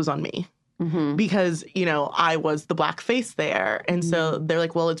onus was on me. Because, I was the black face there. And so they're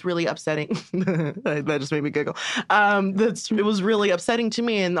like, well, it's really upsetting. That just made me giggle. It was really upsetting to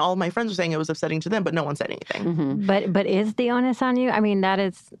me. And all my friends were saying it was upsetting to them, but no one said anything. But is the onus on you? I mean,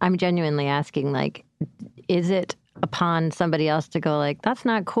 I'm genuinely asking, is it upon somebody else to go that's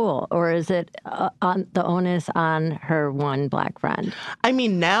not cool? Or is it on the onus on her one black friend? I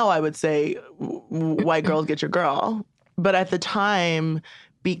mean, now I would say white girls get your girl. But at the time,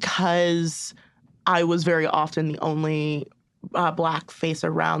 because I was very often the only black face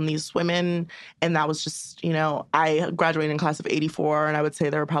around these women, and that was just, I graduated in class of 84, and I would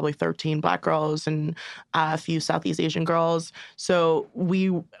say there were probably 13 black girls and a few Southeast Asian girls. So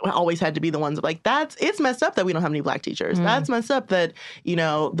we always had to be the ones of it's messed up that we don't have any black teachers. That's messed up that,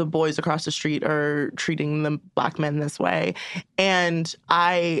 the boys across the street are treating the black men this way. And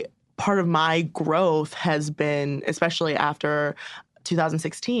part of my growth has been, especially after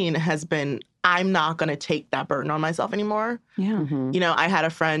 2016, has been, I'm not going to take that burden on myself anymore. Yeah. I had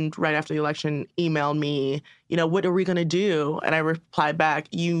a friend right after the election email me, what are we going to do? And I replied back,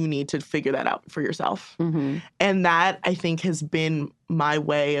 you need to figure that out for yourself. And that, I think, has been my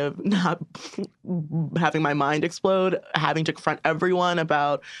way of not having my mind explode, having to confront everyone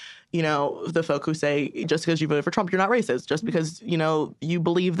about, the folk who say, just because you voted for Trump, you're not racist. Just because, you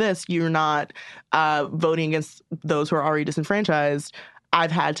believe this, you're not voting against those who are already disenfranchised.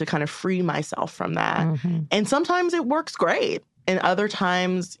 I've had to kind of free myself from that. And sometimes it works great. And other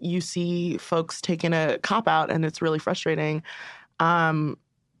times you see folks taking a cop-out and it's really frustrating. And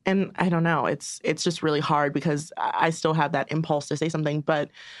I don't know. It's just really hard because I still have that impulse to say something. But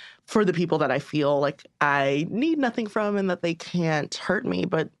for the people that I feel like I need nothing from and that they can't hurt me,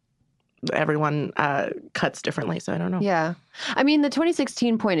 but everyone cuts differently, so I don't know. Yeah. I mean, the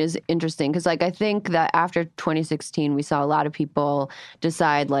 2016 point is interesting because, I think that after 2016, we saw a lot of people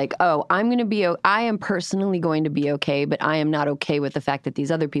decide, oh, I am personally going to be okay, but I am not okay with the fact that these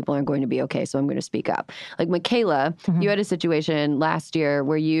other people aren't going to be okay, so I'm going to speak up. Michaela, you had a situation last year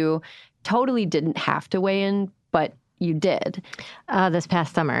where you totally didn't have to weigh in, but you did. This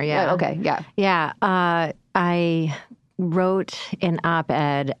past summer, yeah. Okay, yeah. Yeah. I wrote an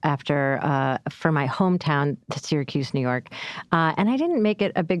op-ed for my hometown, to Syracuse, New York. And I didn't make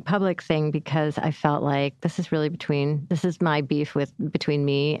it a big public thing because I felt like this is my beef between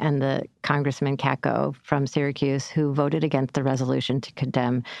me and the Congressman Kako from Syracuse, who voted against the resolution to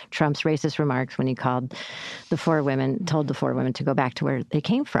condemn Trump's racist remarks when he told the four women to go back to where they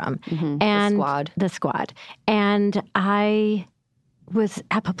came from. And the squad. And I was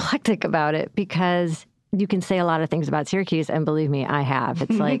apoplectic about it because you can say a lot of things about Syracuse, and believe me, I have.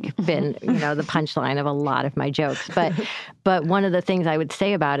 It's like been, the punchline of a lot of my jokes. But one of the things I would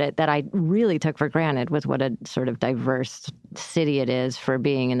say about it that I really took for granted was what a sort of diverse city it is for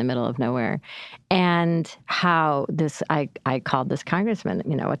being in the middle of nowhere, and how I called this congressman,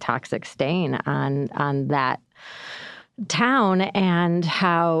 a toxic stain on that town, and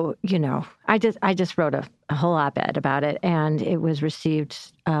how, I just wrote a whole op-ed about it, and it was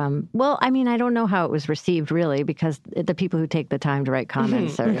received, I don't know how it was received really, because the people who take the time to write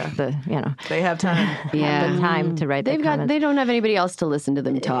comments are they have time. Have the time to write comments. They don't have anybody else to listen to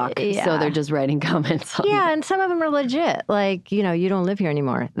them talk, so they're just writing comments. And some of them are legit. Like, you don't live here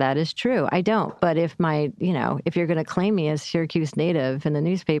anymore. That is true. I don't. But if if you're going to claim me as Syracuse native in the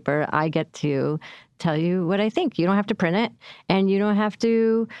newspaper, I get to tell you what I think. You don't have to print it, and you don't have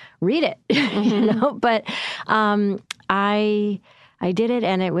to read it. But I did it,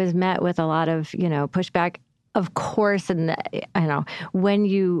 and it was met with a lot of pushback, of course. And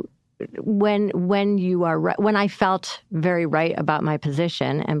when I felt very right about my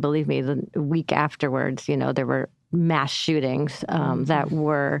position, and believe me, the week afterwards, there were mass shootings that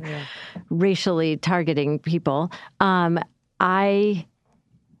were racially targeting people. I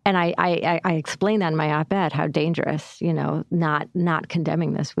explained that in my op-ed, how dangerous, not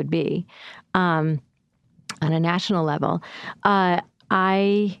condemning this would be on a national level.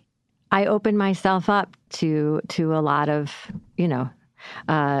 I opened myself up to a lot of,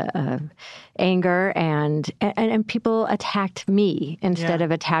 anger, and people attacked me instead of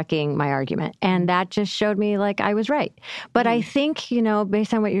attacking my argument. And that just showed me like I was right. But I think,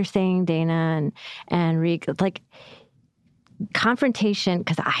 based on what you're saying, Dana and Rheeq, like, confrontation,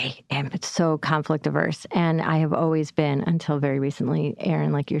 because I am so conflict averse, and I have always been until very recently,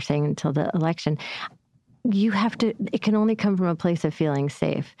 Erin, like you're saying, until the election. It can only come from a place of feeling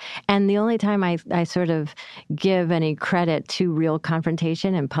safe. And the only time I sort of give any credit to real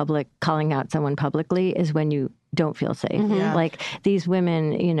confrontation and calling out someone publicly is when you don't feel safe. Like these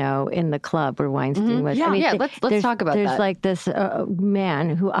women, in the club where Weinstein was. Let's talk about that. There's like this man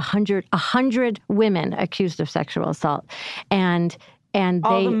who 100 women accused of sexual assault. And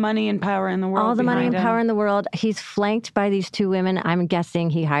all the money and power in the world. All the money and power in the world. He's flanked by these two women. I'm guessing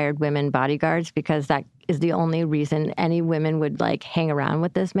he hired women bodyguards, because that is the only reason any women would like hang around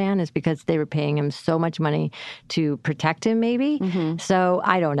with this man, is because they were paying him so much money to protect him, maybe. So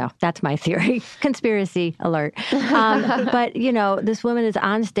I don't know. That's my theory. Conspiracy alert. But, this woman is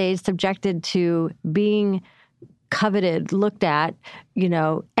on stage subjected to being coveted, looked at,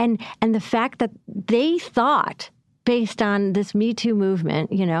 and the fact that they thought, based on this Me Too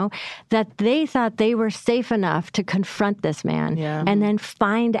movement, that they thought they were safe enough to confront this man, and then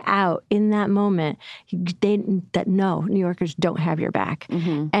find out in that moment that no, New Yorkers don't have your back.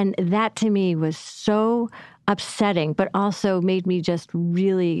 And that to me was so upsetting, but also made me just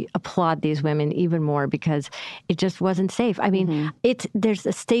really applaud these women even more, because it just wasn't safe. I mean, there's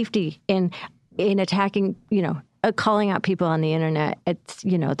a safety in attacking, calling out people on the internet. It's,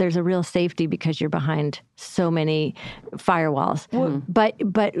 there's a real safety because you're behind so many firewalls. But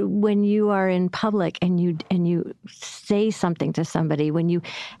when you are in public and you say something to somebody, when you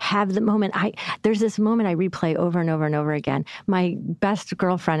have the moment, there's this moment I replay over and over and over again. My best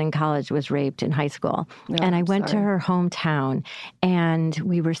girlfriend in college was raped in high school, and I went to her hometown, and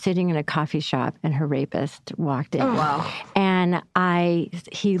we were sitting in a coffee shop, and her rapist walked in. And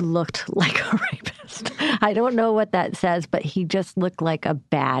he looked like a rapist. I don't know what that says, but he just looked like a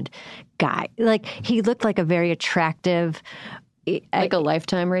bad guy. Like, he looked like a very attractive, like a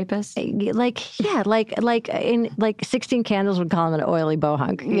lifetime rapist. Like in 16 Candles would call him an oily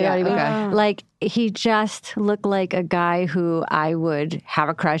bohunk. You know what I mean? Okay. Like, he just looked like a guy who I would have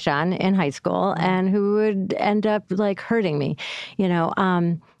a crush on in high school, and who would end up like hurting me.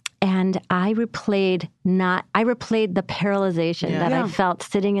 And I replayed the paralyzation that I felt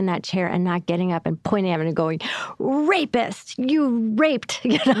sitting in that chair and not getting up and pointing at him and going, rapist, you raped,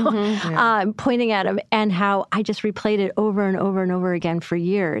 pointing at him, and how I just replayed it over and over and over again for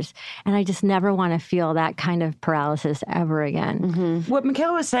years. And I just never want to feel that kind of paralysis ever again. What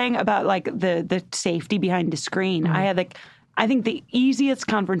Michaela was saying about like the safety behind the screen, I think the easiest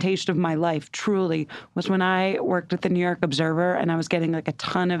confrontation of my life, truly, was when I worked at the New York Observer and I was getting like a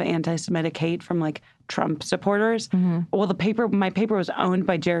ton of anti-Semitic hate from like Trump supporters. Well, my paper was owned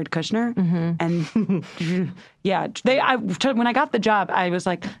by Jared Kushner, and when I got the job, I was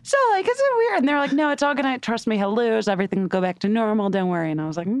like, so like, is it weird? And they're like, no, it's all gonna, trust me, he'll lose, everything will go back to normal, don't worry. And I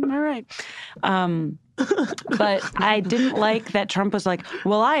was like, all right. But I didn't like that Trump was like,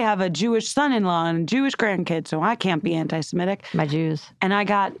 well, I have a Jewish son-in-law and Jewish grandkids, so I can't be anti-Semitic. My Jews. And I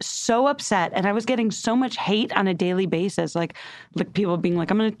got so upset, and I was getting so much hate on a daily basis, like people being like,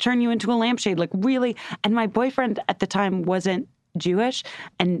 I'm going to turn you into a lampshade, like really. And my boyfriend at the time wasn't Jewish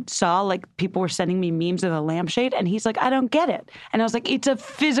and saw like people were sending me memes of a lampshade, and he's like, I don't get it. And I was like, it's a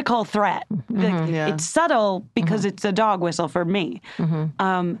physical threat. It's subtle because it's a dog whistle for me.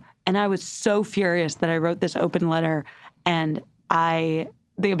 And I was so furious that I wrote this open letter, and the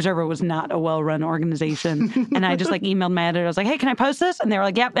Observer was not a well-run organization. And I just like emailed my editor. I was like, hey, can I post this? And they were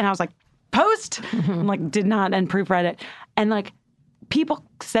like, yep. And I was like, post? I'm like, did not, and proofread it. And like, people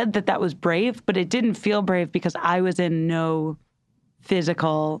said that was brave, but it didn't feel brave because I was in no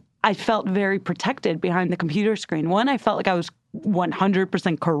physical, I felt very protected behind the computer screen. One, I felt like I was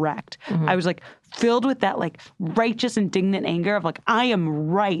 100% correct. I was like filled with that like righteous, indignant anger of like, I am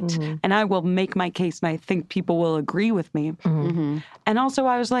right and I will make my case and I think people will agree with me. And also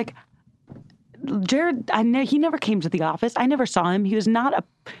I was like, Jared, he never came to the office. I never saw him. He was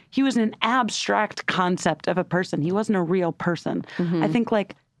an abstract concept of a person. He wasn't a real person. I think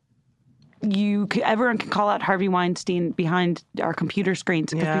like everyone can call out Harvey Weinstein behind our computer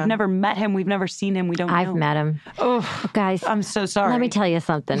screens because we've never met him, we've never seen him, we don't know. I've met him. Oh, guys, I'm so sorry. Let me tell you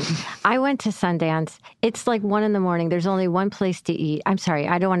something. I went to Sundance. It's like 1 a.m. There's only one place to eat. I'm sorry,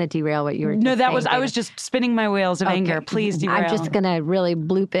 I don't want to derail what you were. No, that was I was just spinning my wheels of anger. Please derail. I'm just gonna really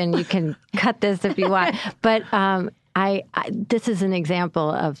bloop in. You can cut this if you want, but. This is an example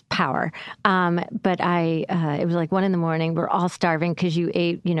of power. But it was like 1 a.m. We're all starving because you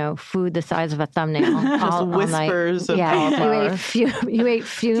ate, food the size of a thumbnail. all whispers all night. of cauliflower. You ate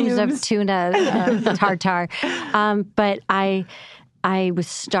fumes of tuna tartare. But I was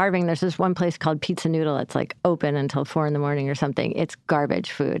starving. There's this one place called Pizza Noodle. It's like open until 4 a.m. or something. It's garbage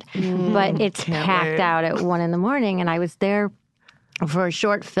food, but it's packed out at 1 a.m. And I was there for a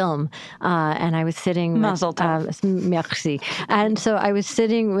short film, and I was sitting merci. And so I was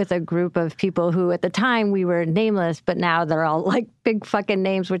sitting with a group of people who at the time we were nameless, but now they're all like big fucking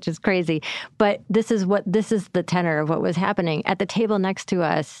names, which is crazy. But this is the tenor of what was happening. At the table next to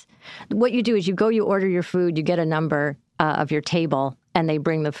us, what you do is you order your food, you get a number of your table, and they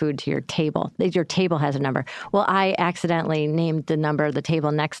bring the food to your table. Your table has a number. Well, I accidentally named the number of the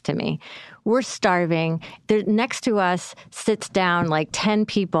table next to me. We're starving. Next to us sits down like 10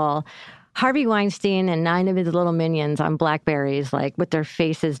 people, Harvey Weinstein and 9 of his little minions on Blackberries, like with their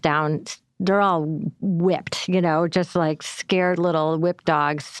faces down. They're all whipped, just like scared little whipped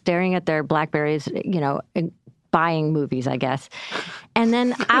dogs staring at their Blackberries, buying movies, I guess. And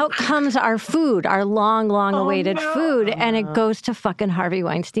then out comes our food, our long, long-awaited food, and it goes to fucking Harvey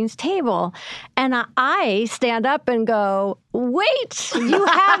Weinstein's table. And I stand up and go, wait, you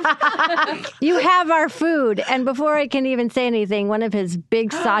have our food. And before I can even say anything, one of his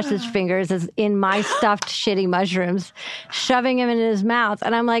big sausage fingers is in my stuffed shitty mushrooms, shoving him in his mouth.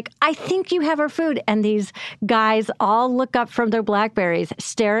 And I'm like, I think you have our food. And these guys all look up from their Blackberries,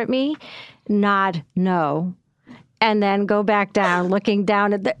 stare at me, nod, no, and then go back down, looking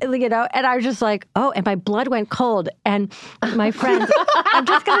down at and I was just like, oh, and my blood went cold. And my friend, I'm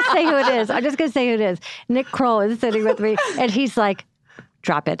just going to say who it is. Nick Kroll is sitting with me, and he's like,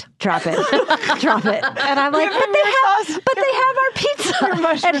 drop it, drop it. And I'm like, but they have our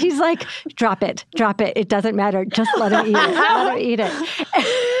pizza. And he's like, drop it. It doesn't matter. Just let him eat it.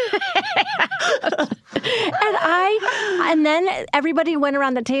 And then everybody went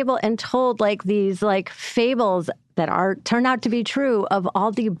around the table and told like these like fables that turn out to be true of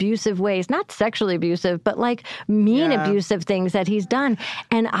all the abusive ways, not sexually abusive, but like mean abusive things that he's done.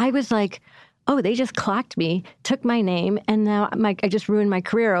 And I was like, oh, they just clocked me, took my name, and now I just ruined my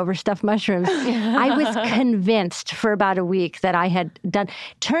career over stuffed mushrooms. I was convinced for about a week that I had done.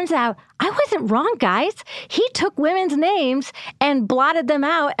 Turns out I wasn't wrong, guys. He took women's names and blotted them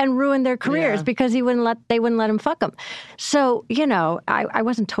out and ruined their careers because they wouldn't let him fuck them. So, I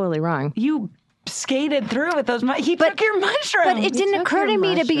wasn't totally wrong. You skated through with those. He took your mushrooms. But it didn't occur to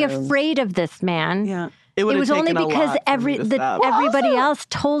me to be afraid of this man. Yeah. It was only because everybody else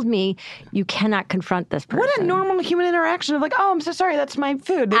told me you cannot confront this person. What a normal human interaction of like, oh, I'm so sorry, that's my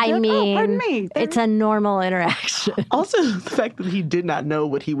food. I mean, oh, pardon me. It's a normal interaction. Also, the fact that he did not know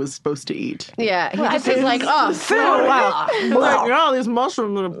what he was supposed to eat. Yeah, he just was like, oh, wow. Like, these mushrooms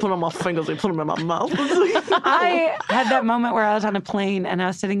I'm gonna put on my fingers, they put them in my mouth. I had that moment where I was on a plane and I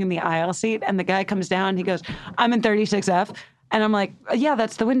was sitting in the aisle seat and the guy comes down, he goes, I'm in 36F. And I'm like, yeah,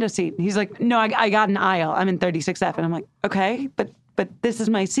 that's the window seat. He's like, no, I got an aisle. I'm in 36F. And I'm like, okay, but this is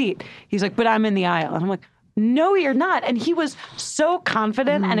my seat. He's like, but I'm in the aisle. And I'm like, no, you're not. And he was so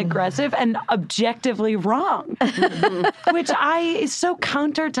confident and aggressive and objectively wrong, which is so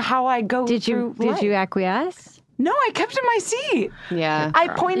counter to how I go through life. Did you acquiesce? No, I kept in my seat. Yeah. I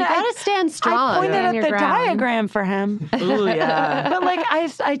pointed. You gotta stand strong. I pointed at the ground. diagram for him. Ooh, yeah. But like I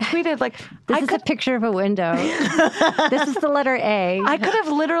tweeted like This is a picture of a window. This is the letter A. I could have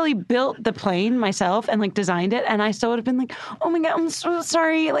literally built the plane myself and like designed it, and I still would have been like, oh my God, I'm so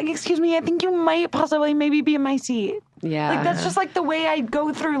sorry. Like, excuse me, I think you might possibly maybe be in my seat. Yeah. Like that's just like the way I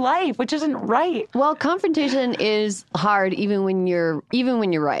go through life, which isn't right. Well, confrontation is hard even when you're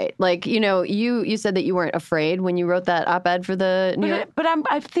right. Like, you said that you weren't afraid when you wrote that op-ed for the New York. But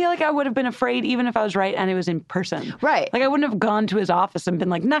I feel like I would have been afraid even if I was right and it was in person. Right. Like I wouldn't have gone to his office and been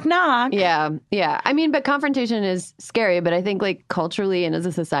like, knock, knock. Yeah. Yeah. I mean, but confrontation is scary, but I think like culturally and as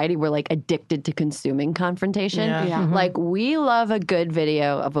a society, we're like addicted to consuming confrontation. Yeah. Yeah. Like we love a good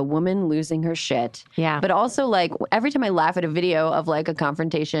video of a woman losing her shit. Yeah. But also like every time I laugh at a video of like a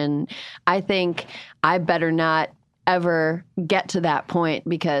confrontation, I think I better not ever get to that point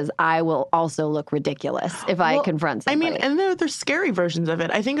because I will also look ridiculous if I confront somebody. I mean, and there's scary versions of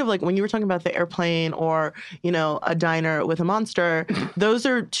it. I think of like when you were talking about the airplane or, a diner with a monster, those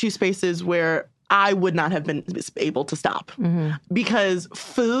are two spaces where I would not have been able to stop because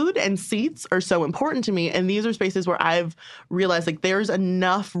food and seats are so important to me. And these are spaces where I've realized like there's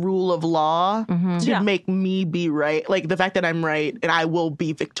enough rule of law to make me be right. Like the fact that I'm right and I will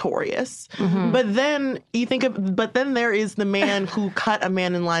be victorious. But then but then there is the man who cut a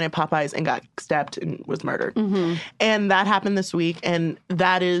man in line at Popeyes and got stabbed and was murdered. And that happened this week. And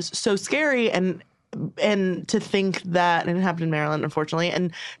that is so scary. And to think that, and it happened in Maryland, unfortunately,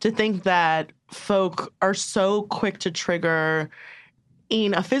 and to think that folk are so quick to trigger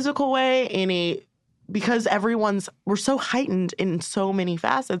in a physical way, because we're so heightened in so many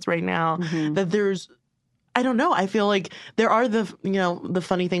facets right now that I don't know. I feel like there are the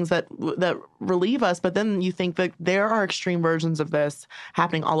funny things that relieve us, but then you think that there are extreme versions of this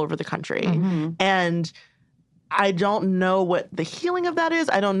happening all over the country. And I don't know what the healing of that is.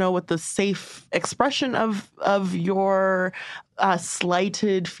 I don't know what the safe expression of your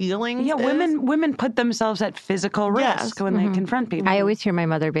slighted feelings is. Women put themselves at physical risk when they confront people. I always hear my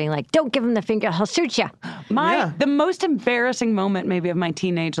mother being like, don't give him the finger, he'll shoot you. The most embarrassing moment maybe of my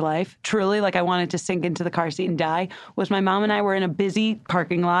teenage life, truly, like I wanted to sink into the car seat and die, was my mom and I were in a busy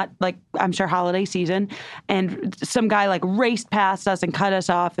parking lot, like I'm sure holiday season, and some guy like raced past us and cut us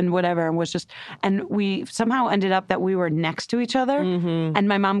off and whatever, and we somehow ended up that we were next to each other, and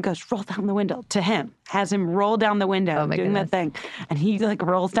my mom goes, roll down the window to him, has him roll down the window, doing that thing. And he like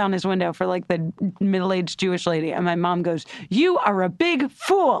rolls down his window for like the middle-aged Jewish lady. And my mom goes, you are a big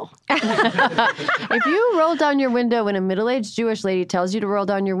fool. If you roll down your window when a middle-aged Jewish lady tells you to roll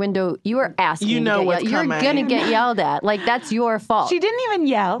down your window, you are asking what's You're going to get yelled at. Like, that's your fault. She didn't even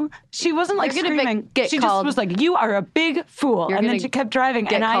yell. She wasn't like screaming. She just was like, you are a big fool. And then she kept driving.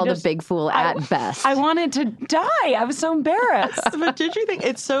 Get called a big fool at best. I wanted to die. I was so embarrassed. But did you think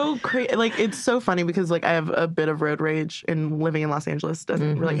it's so crazy? Like, it's so funny because like I have a bit of road rage and living in Los Angeles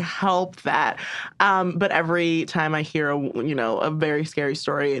doesn't really help that. But every time I hear a very scary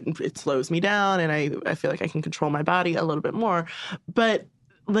story, it slows me down and I feel like I can control my body a little bit more. But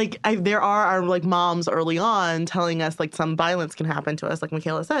like there are our like moms early on telling us like some violence can happen to us, like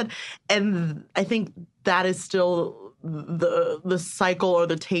Michaela said. And I think that is still the cycle or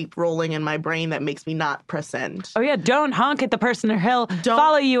the tape rolling in my brain that makes me not press send. Oh yeah, don't honk at the person or he'll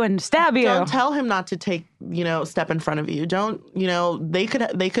follow you and stab you. Don't tell him not to step in front of you. Don't, they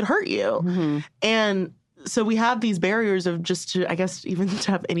could hurt you. And so we have these barriers of just to, I guess, even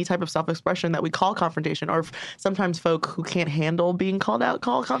to have any type of self-expression that we call confrontation, or sometimes folk who can't handle being called out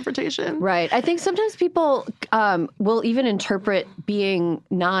call confrontation. Right. I think sometimes people will even interpret being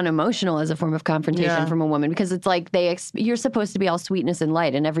non-emotional as a form of confrontation from a woman, because it's like you're supposed to be all sweetness and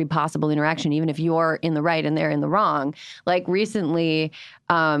light in every possible interaction, even if you're in the right and they're in the wrong. Like recently,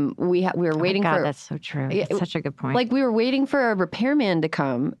 we were waiting for. That's so true. It's such a good point. Like we were waiting for a repairman to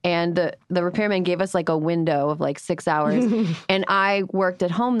come, and the repairman gave us like a window of like 6 hours, and I worked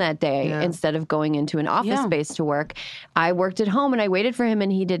at home that day instead of going into an office space to work. I worked at home and I waited for him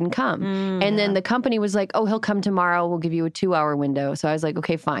and he didn't come. And then the company was like, "Oh, he'll come tomorrow. We'll give you a 2-hour window." So I was like,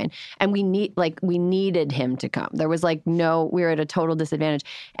 "Okay, fine." And we needed him to come. There was like we were at a total disadvantage,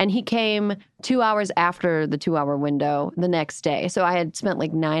 and he came 2 hours after the 2-hour window the next day. So I had spent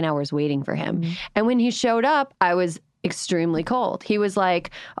like 9 hours waiting for him. And when he showed up, I was extremely cold. He was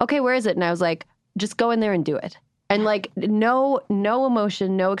like, "Okay, where is it?" And I was like, "Just go in there and do it." And like no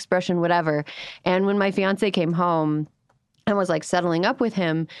emotion, no expression, whatever. And when my fiance came home and was like settling up with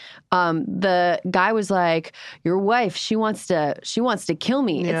him, the guy was like, "Your wife, she wants to kill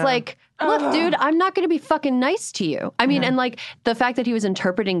me." It's like, look, dude, I'm not going to be fucking nice to you. I mean, and like the fact that he was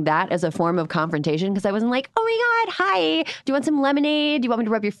interpreting that as a form of confrontation, because I wasn't like, "Oh my God, hi, do you want some lemonade? Do you want me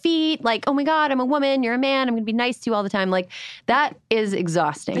to rub your feet?" Like, "Oh my God, I'm a woman, you're a man, I'm going to be nice to you all the time." Like, that is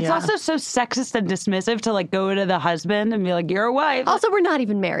exhausting. It's also so sexist and dismissive to like go to the husband and be like, "You're a wife." Also, we're not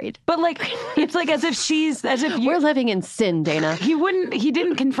even married. But like, it's like as if we're living in sin, Dana. He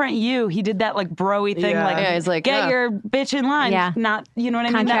didn't confront you. He did that like bro-y thing. Like, he's like, get your bitch in line. Yeah. Not, you know what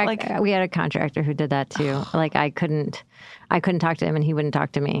I mean? That, like, we had a contractor who did that too. Like I couldn't talk to him and he wouldn't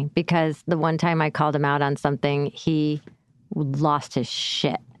talk to me, because the one time I called him out on something, he lost his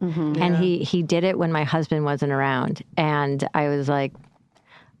shit. And he did it when my husband wasn't around. And I was like,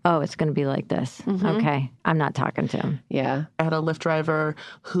 "Oh, it's going to be like this. Okay, I'm not talking to him." Yeah. I had a Lyft driver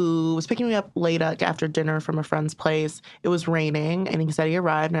who was picking me up late after dinner from a friend's place. It was raining, and he said he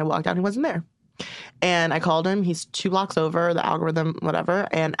arrived, and I walked out, and he wasn't there. And I called him. He's 2 blocks over, the algorithm, whatever.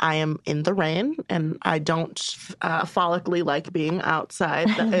 And I am in the rain, and I don't follically like being outside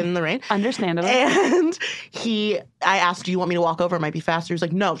in the rain. Understandable. And I asked, "Do you want me to walk over? It might be faster." He's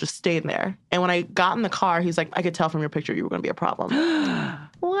like, "No, just stay in there." And when I got in the car, he's like, "I could tell from your picture you were going to be a problem."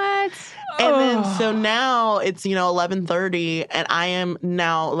 What? And then so now it's 11:30, and I am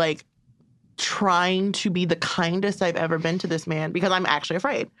now like trying to be the kindest I've ever been to this man, because I'm actually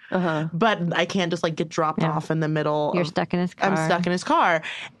afraid. But I can't just like get dropped off in the middle. You're stuck in his car. I'm stuck in his car.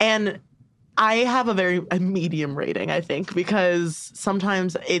 And I have a medium rating, I think, because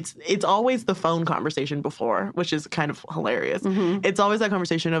sometimes it's always the phone conversation before, which is kind of hilarious. It's always that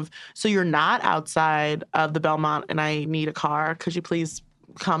conversation of, "So you're not outside of the Belmont and I need a car. Could you please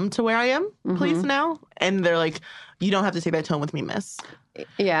come to where I am, please now?" And they're like, "You don't have to take that tone with me, miss."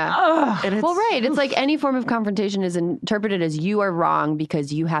 Yeah. Well, right. It's like any form of confrontation is interpreted as you are wrong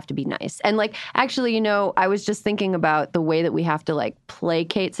because you have to be nice. And like, actually, I was just thinking about the way that we have to like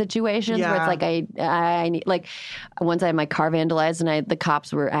placate situations where it's like I need, like once I had my car vandalized and the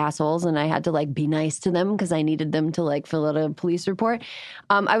cops were assholes and I had to like be nice to them because I needed them to like fill out a police report.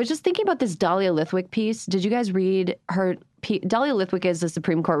 I was just thinking about this Dahlia Lithwick piece. Did you guys read her? Dahlia Lithwick is a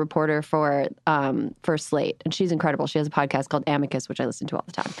Supreme Court reporter for Slate, and she's incredible. She has a podcast called Amicus, which I listen to all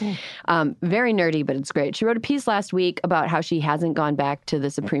the time. Very nerdy, but it's great. She wrote a piece last week about how she hasn't gone back to the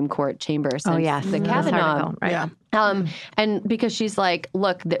Supreme Court chamber since the Kavanaugh. Right. And because she's like,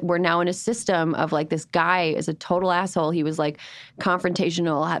 look, we're now in a system of like this guy is a total asshole. He was like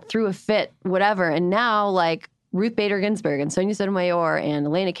confrontational, threw a fit, whatever, and now like Ruth Bader Ginsburg and Sonia Sotomayor and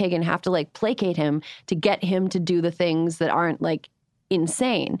Elena Kagan have to like placate him to get him to do the things that aren't like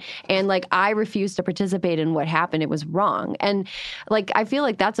insane. And like, I refuse to participate in what happened. It was wrong. And like, I feel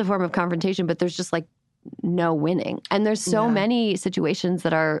like that's a form of confrontation, but there's just like no winning. And there's so many situations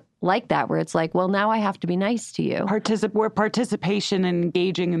that are like that, where it's like, well, now I have to be nice to you. Where participation and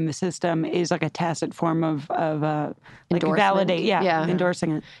engaging in the system is like a tacit form of like validate,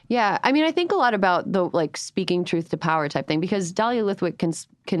 endorsing it. Yeah, I mean, I think a lot about the like speaking truth to power type thing, because Dahlia Lithwick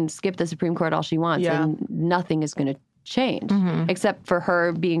can skip the Supreme Court all she wants, and nothing is going to change except for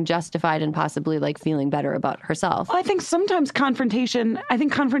her being justified and possibly like feeling better about herself. Well, I think sometimes confrontation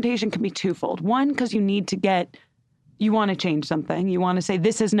can be twofold. One, because you want to change something. You want to say,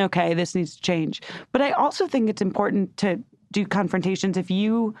 this isn't okay, this needs to change. But I also think it's important to do confrontations if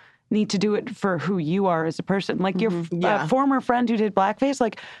you need to do it for who you are as a person. Like your former friend who did blackface,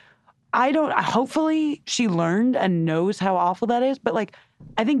 like, hopefully she learned and knows how awful that is. But like,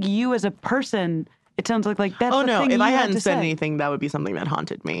 I think you as a person It sounds like that's Oh the no! thing If you I had hadn't to said say. anything, that would be something that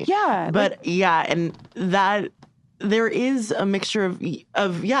haunted me. Yeah, but and that there is a mixture of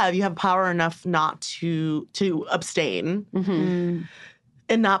if you have power enough not to abstain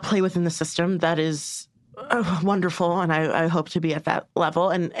and not play within the system, that is wonderful, and I hope to be at that level.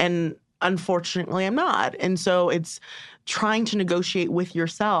 And unfortunately, I'm not. And so it's trying to negotiate with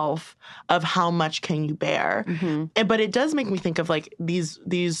yourself of how much can you bear. But it does make me think of like these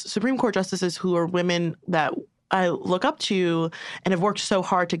Supreme Court justices who are women that I look up to and have worked so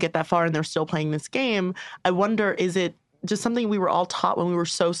hard to get that far, and they're still playing this game. I wonder, is it just something we were all taught when we were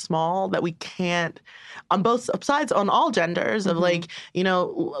so small that we can't, on both sides, on all genders, of like,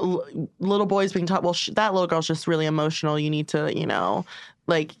 little boys being taught, well, that little girl's just really emotional. You need to,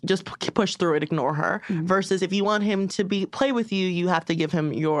 like, just push through it, ignore her. Versus if you want him to play with you, you have to give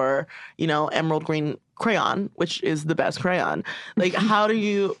him your, emerald green crayon, which is the best crayon. Like, how do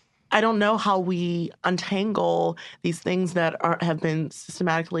you... I don't know how we untangle these things that have been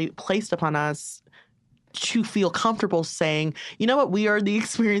systematically placed upon us to feel comfortable saying, you know what, we are the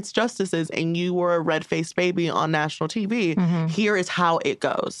experienced justices and you were a red-faced baby on national TV. Here is how it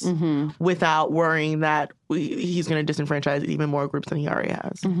goes without worrying that he's going to disenfranchise even more groups than he already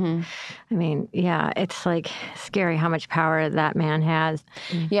has. I mean, yeah, it's like scary how much power that man has.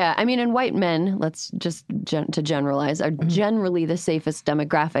 Yeah, I mean, and white men, let's just to generalize, are generally the safest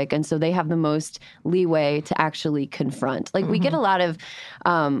demographic, and so they have the most leeway to actually confront. Like, we get a lot of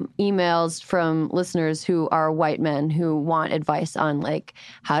emails from listeners who are white men who want advice on, like,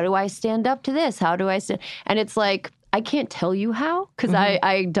 how do I stand up to this? How do I stand? And it's like, I can't tell you how, because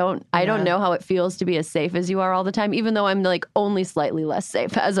I don't know how it feels to be as safe as you are all the time, even though I'm like only slightly less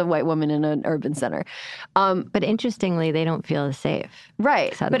safe as a white woman in an urban center. But interestingly, they don't feel as safe.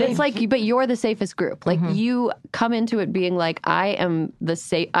 Right. Suddenly. But it's like, but you're the safest group. Like you come into it being like, I am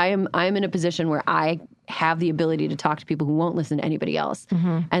in a position where I have the ability to talk to people who won't listen to anybody else.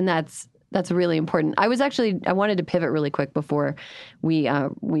 And that's really important. I wanted to pivot really quick before we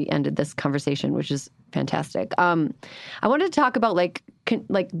ended this conversation, which is fantastic. I wanted to talk about like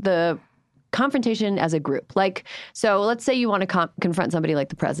the confrontation as a group. Like, so let's say you want to confront somebody like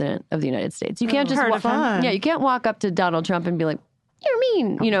the president of the United States. You can't just you can't walk up to Donald Trump and be like, you're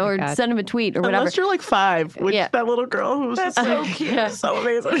mean, or God. Send him a tweet or whatever. Unless you're like 5, which that little girl who was just so cute, so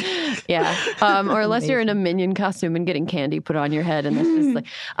amazing. Yeah. Or unless you're in a minion costume and getting candy put on your head, and that's just like,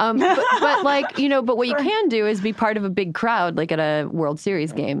 but like, but what you can do is be part of a big crowd, like at a World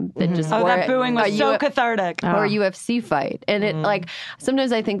Series game that just that booing was so cathartic, or a UFC fight, and it like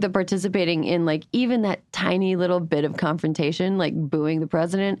sometimes I think that participating in like even that tiny little bit of confrontation, like booing the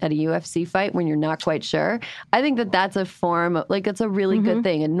president at a UFC fight when you're not quite sure, I think that that's a form of like it's a really good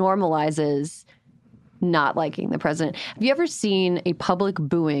thing. It normalizes not liking the president. Have you ever seen a public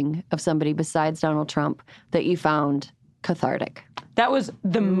booing of somebody besides Donald Trump that you found cathartic? That was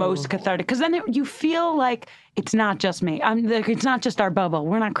the most cathartic, because then you feel like it's not just me. It's not just our bubble.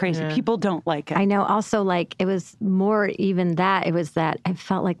 We're not crazy. People don't like it. I know. Also, like, it was more even that. It was that I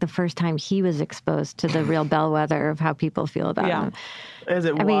felt like the first time he was exposed to the real bellwether of how people feel about him. As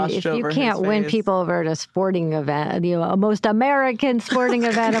it I mean, if you can't win people over at a sporting event, a most American sporting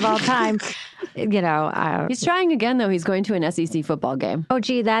event of all time, He's trying again, though. He's going to an SEC football game. Oh,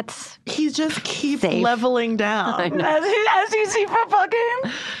 gee, he just keeps leveling down. SEC football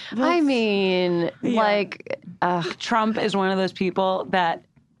game? I mean, Trump is one of those people that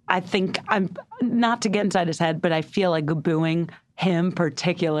I think, I'm not to get inside his head, but I feel like booing him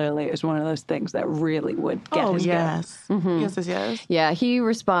particularly is one of those things that really would get his yes. Yes. Yeah, he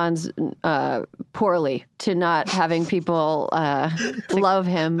responds poorly to not having people love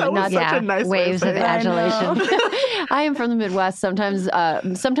him. That was such a nice waves of adulation. I am from the Midwest.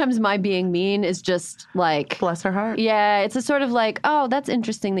 Sometimes my being mean is just like, bless her heart. Yeah, it's a sort of like, oh, that's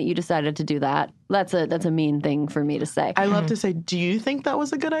interesting that you decided to do that. That's a mean thing for me to say. I love to say, do you think that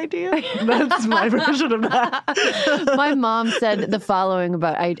was a good idea? That's my version of that. My mom said the following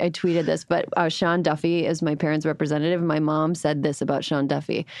about, I tweeted this, but Sean Duffy is my parents' representative. And my mom said this about Sean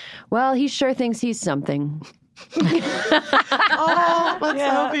Duffy. Well, he sure thinks he's something. Oh, that's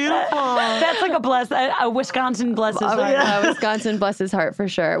so beautiful. That's like a Wisconsin bless his heart. Wisconsin bless his heart for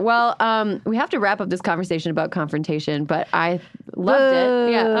sure. Well, we have to wrap up this conversation about confrontation, but I loved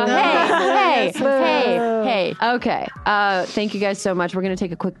it. Yeah. Hey. Okay. Thank you guys so much. We're going to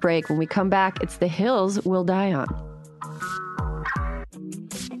take a quick break. When we come back, it's The Hills We'll Die On.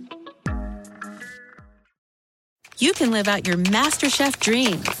 You can live out your MasterChef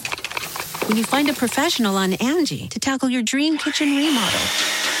dreams when you find a professional on Angie to tackle your dream kitchen remodel.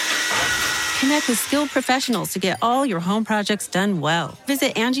 Connect with skilled professionals to get all your home projects done well.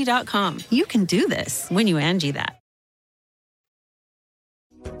 Visit Angie.com. You can do this when you Angie that.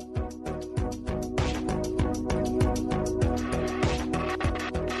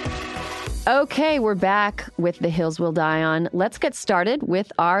 Okay, we're back with The Hills Will Die On. Let's get started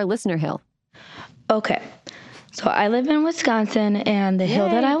with our listener hill. Okay, so I live in Wisconsin, and the hill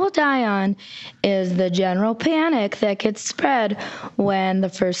that I will die on is the general panic that gets spread when the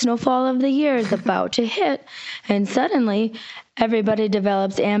first snowfall of the year is about to hit, and suddenly everybody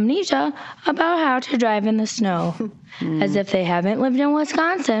develops amnesia about how to drive in the snow, as if they haven't lived in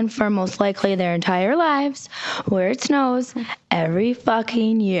Wisconsin for most likely their entire lives, where it snows every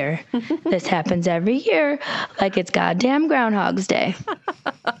fucking year. This happens every year like it's goddamn Groundhog's Day.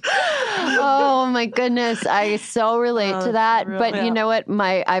 Oh my goodness, I so relate to that. But you know what?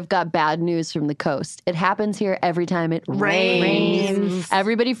 I've got bad news from the coast. It happens here every time it rains.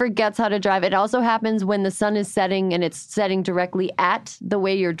 Everybody forgets how to drive. It also happens when the sun is setting and it's setting directly at the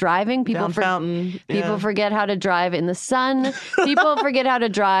way you're driving. People forget how to drive in the sun. People forget how to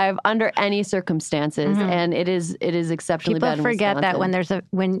drive under any circumstances, and it is exceptionally bad. People forget that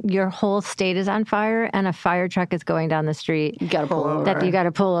when your whole state is on fire and a fire truck is going down the street, you got to pull over. That you got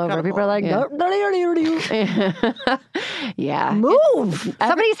to pull over. People are like, yeah, move!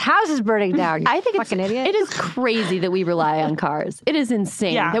 Somebody's house is burning down. I think fucking idiot. It is crazy that we rely on cars. It is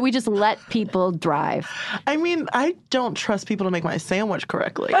insane that we just let people drive. I mean, I don't trust people to make my sandwich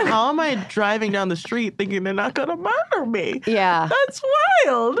correctly. How am I driving down the street thinking they're not going to murder me? Yeah. That's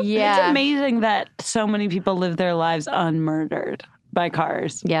wild. Yeah. It's amazing that so many people live their lives unmurdered by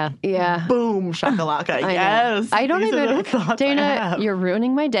cars. Yeah. Boom, shakalaka. Yes. I don't These are even, the thoughts Dana, I have. you're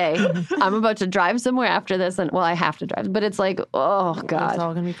ruining my day. I'm about to drive somewhere after this. And well, I have to drive, but it's like, oh God. It's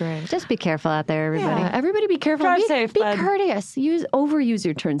all going to be great. Just be careful out there, everybody. Yeah, everybody be careful. Drive Be safe, Be bud. courteous. Overuse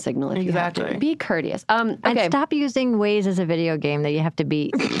your turn signal if you have to. Exactly. Be courteous. Okay. And stop using Waze as a video game that you have to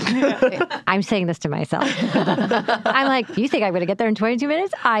beat. I'm saying this to myself. I'm like, you think I'm going to get there in 22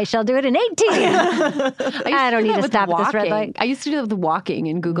 minutes? I shall do it in 18. I don't need to stop at this red light. I used to do that with walking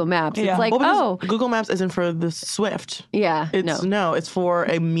in Google Maps. Yeah. It's like, Google Maps isn't for the Swift. Yeah, It's for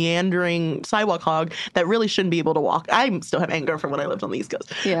a meandering sidewalk hog that really shouldn't be able to walk. I still have anger from when I lived on the East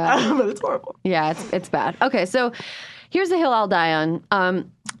Coast. Yeah. But it's horrible. Yeah, it's bad. Okay, so here's the hill I'll die on.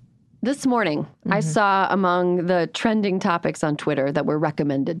 This morning, I saw among the trending topics on Twitter that were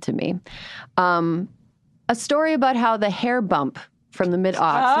recommended to me, a story about how the hair bump from the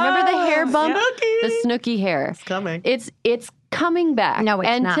mid-aughts. Remember the hair bump? Snooki. The Snooki hair. It's coming. It's coming back. No, it's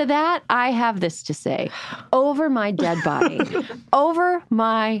and not. to that, I have this to say. Over my dead body. Over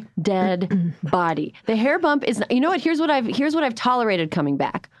my dead body. The hair bump is, you know what? Here's what I've tolerated coming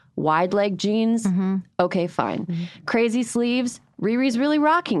back. Wide leg jeans. Okay, fine. Crazy sleeves. Riri's really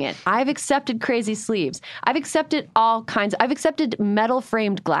rocking it. I've accepted crazy sleeves. I've accepted all kinds. I've accepted metal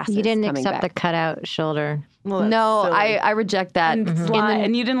framed glasses. You didn't coming accept back. the cutout shoulder. Well, that's No, silly. I reject that.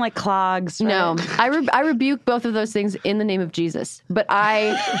 And you didn't like clogs, right? No, I rebuke both of those things in the name of Jesus. But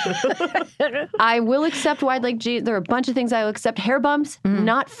I will accept wide leg jeans. There are a bunch of things I will accept. Hair bumps,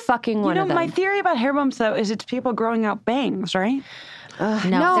 not fucking one of them. My theory about hair bumps, though, is it's people growing out bangs, right? No, there's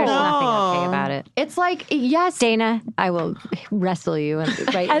nothing okay about it. It's like, yes. Dana, I will wrestle you right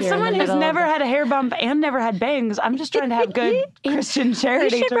As here someone in the who's middle. never had a hair bump and never had bangs, I'm just trying to have good Christian You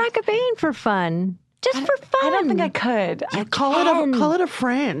charity. should rock a band for fun. Just for fun. I don't think I could. Call it a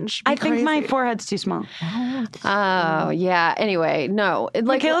fringe. Be I think my crazy. forehead's too small. Oh, yeah. Anyway, no.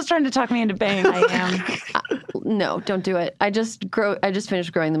 Michaela's trying to talk me into bangs. I am. No, don't do it. I just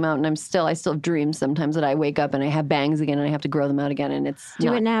finished growing them out, and I still have dreams sometimes that I wake up and I have bangs again and I have to grow them out again, and it's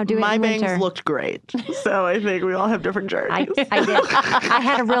Do it now. Do it My in bangs winter. looked great. So I think we all have different journeys. I did. I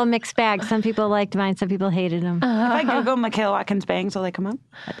had a real mixed bag. Some people liked mine. Some people hated them. If I Google Michaela Watkins bangs, will they come up?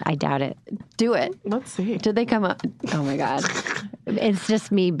 I doubt it. Do it. Let's see. Did they come up? Oh my God. It's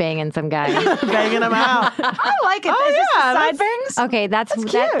just me banging some guy. Banging them out. I like it. Is this the side bangs? Okay,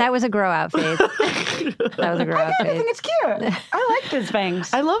 that was a grow out phase. That was a grow out I phase. think it's cute. I like those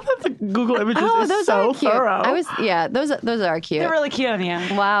bangs. I love that the Google images Oh, is those so are cute. thorough. Those are cute. They're really cute,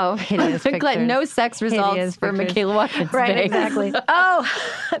 yeah. Wow. Hideous Like pictures. no sex results Hideous for pictures. Michaela Watkins. Right, bangs. exactly. Oh,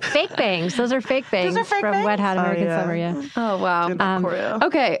 fake bangs. Those are fake bangs are fake from bangs? Wet Hot American yeah. Summer, yeah. Oh, wow. Choreo.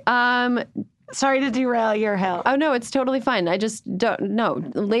 Okay. Sorry to derail your hill. Oh, no, it's totally fine. I just don't know.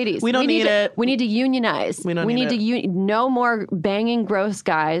 Ladies, We don't need it. We need to unionize. We don't need to no more banging gross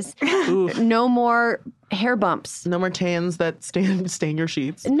guys. No more hair bumps. No more tans that stain your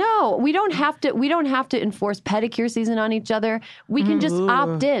sheets. No, we don't have to enforce pedicure season on each other. We can just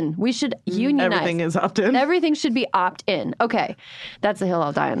opt in. We should unionize. Everything is opt in. Everything should be opt in. Okay. That's the hill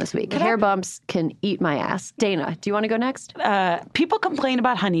I'll die on this week. Hair bumps can eat my ass. Dana, do you want to go next? People complain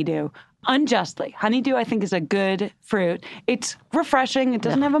about honeydew. Unjustly. Honeydew, I think, is a good fruit. It's refreshing. It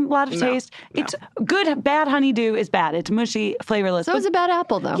doesn't have a lot of taste. It's good. Bad honeydew is bad. It's mushy, flavorless. So is a bad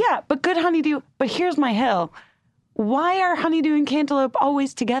apple, though. Yeah, but good honeydew. But here's my hill. Why are honeydew and cantaloupe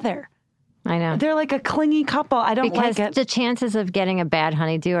always together? I know. They're like a clingy couple. I don't like it. Because the chances of getting a bad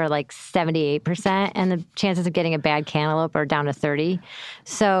honeydew are like 78%, and the chances of getting a bad cantaloupe are down to 30.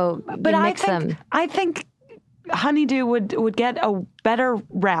 So but you mix them. I think honeydew would get a better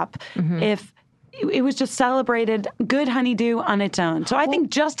rap if it was just celebrated good honeydew on its own. So I think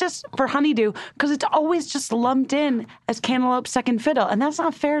justice for honeydew, because it's always just lumped in as cantaloupe second fiddle, and that's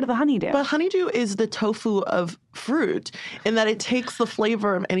not fair to the honeydew. But honeydew is the tofu of fruit in that it takes the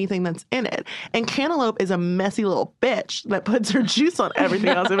flavor of anything that's in it. And cantaloupe is a messy little bitch that puts her juice on everything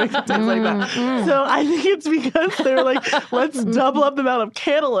else and makes it taste like that. So I think it's because they're like, let's double up the amount of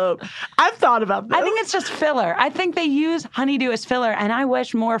cantaloupe. I've thought about this. I think it's just filler. I think they use honeydew as filler, and I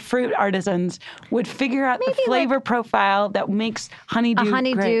wish more fruit artisans would figure out the flavor profile that makes honeydew a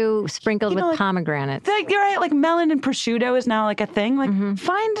honeydew great. sprinkled with pomegranate. You're right. Like melon and prosciutto is now like a thing. Like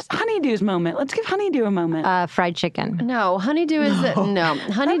find honeydew's moment. Let's give honeydew a moment. Fried chicken. No, honeydew is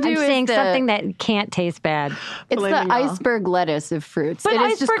honeydew I'm is saying something that can't taste bad. It's the iceberg lettuce of fruits. But it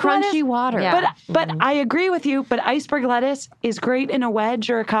is just crunchy water. Yeah. But I agree with you. But iceberg lettuce is great in a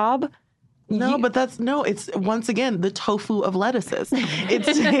wedge or a cob. No, but it's once again the tofu of lettuces.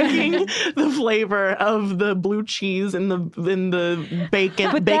 It's taking the flavor of the blue cheese and the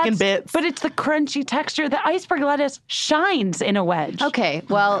bacon bits. But it's the crunchy texture. The iceberg lettuce shines in a wedge. Okay,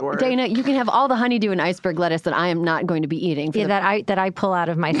 well, Dana, you can have all the honeydew and iceberg lettuce that I am not going to be eating. That I pull out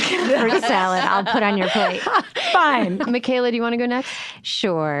of my fruit salad, I'll put on your plate. Fine. Michaela, do you want to go next?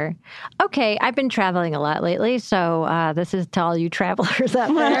 Sure. Okay, I've been traveling a lot lately, so this is to all you travelers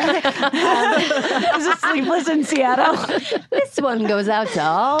out there. Is it Sleepless in Seattle? This one goes out to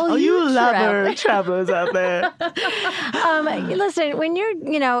all you lover travelers out there. Listen, when you're,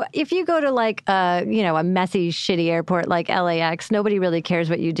 if you go to like, a messy, shitty airport like LAX, nobody really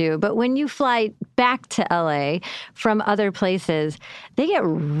cares what you do. But when you fly back to LA from other places, they get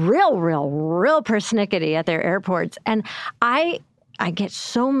real persnickety at their airports. And I get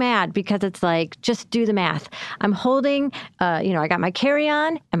so mad because it's like, just do the math. I'm holding, I got my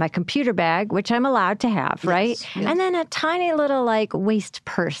carry-on and my computer bag, which I'm allowed to have, right? Yes. And then a tiny little like waist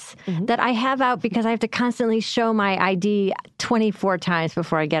purse that I have out because I have to constantly show my ID 24 times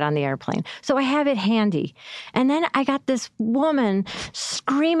before I get on the airplane. So I have it handy. And then I got this woman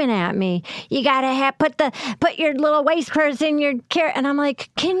screaming at me, you gotta put your little waist purse in your carry. And I'm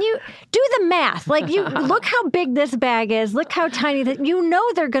like, can you do the math? Like, you look how big this bag is. Look how tiny that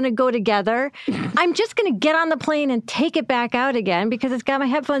they're going to go together. I'm just going to get on the plane and take it back out again because it's got my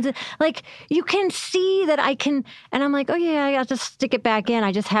headphones. Like, you can see that I can, and I'm like, oh yeah, I'll just stick it back in.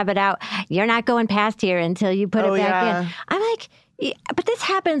 I just have it out. You're not going past here until you put it back in. I'm like, yeah, but this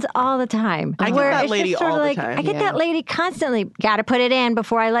happens all the time. I get that lady all the time. I get that lady constantly. Got to put it in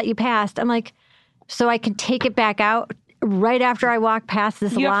before I let you past. I'm like, so I can take it back out right after I walk past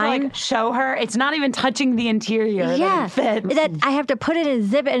this line. You have to like show her. It's not even touching the interior. Yeah. That I have to put it in,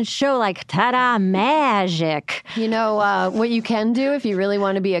 zip it, and show like, ta-da, magic. You know what you can do if you really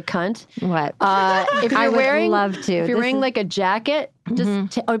want to be a cunt? What? If you're love to. If you're wearing like a jacket,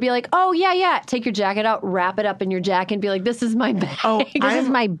 just I would be like, oh, yeah. Take your jacket out, wrap it up in your jacket, and be like, this is my bag. Oh, this is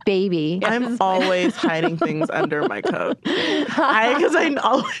my baby. I'm always hiding things under my coat. Because I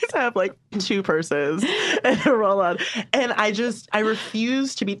always have like 2 purses and a roll-on. And I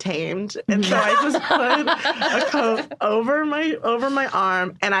refuse to be tamed. And so I just put a coat over my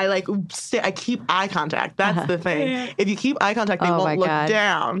arm, and I keep eye contact. That's the thing. If you keep eye contact, they won't look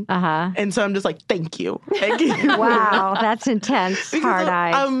down. And so I'm just like, thank you. Wow, that's intense. Because hard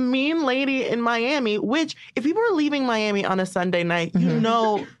eyes. A mean lady in Miami, which if people are leaving Miami on a Sunday night,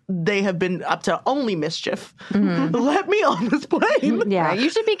 they have been up to only mischief. Let me on this plane. Yeah, you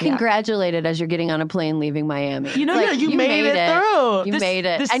should be congratulated as you're getting on a plane leaving Miami. You made it through. You made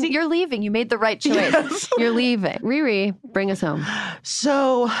it. And you're leaving. You made the right choice. Yes. You're leaving. Riri, bring us home.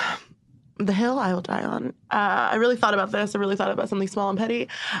 So, the hill I will die on. I really thought about this. I really thought about something small and petty.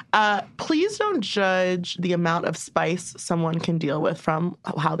 Please don't judge the amount of spice someone can deal with from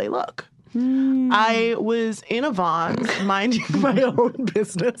how they look. I was in a Vons minding my own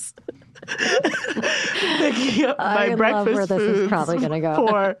business. Picking up my breakfast foods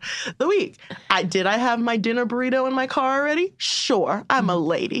for the week. Did I have my dinner burrito in my car already? Sure. I'm a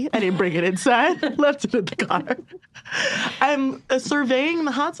lady. I didn't bring it inside. Left it in the car. I'm surveying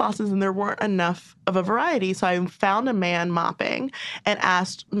the hot sauces, and there weren't enough of a variety. So I found a man mopping and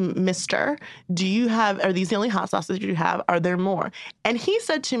asked, Mister, are these the only hot sauces you have? Are there more? And he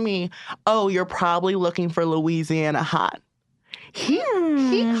said to me, oh, you're probably looking for Louisiana hot. He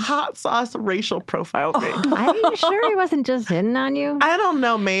hot sauce racial profiled me. Are you sure he wasn't just hitting on you? I don't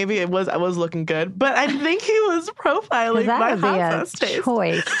know. Maybe I was looking good, but I think he was profiling my hot sauce taste.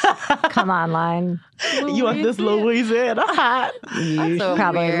 Choice. Come online. You want this Louisiana hot? You should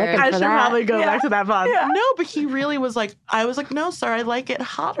probably looking for that. I should probably go back to that Vons. Yeah. No, but he really was like, I was like, no, sir, I like it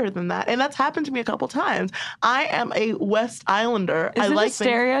hotter than that. And that's happened to me a couple times. I am a West Islander. Is it a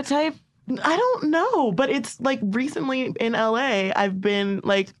stereotype? I don't know, but it's like recently in LA, I've been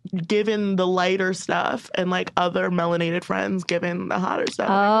like given the lighter stuff and like other melanated friends given the hotter stuff.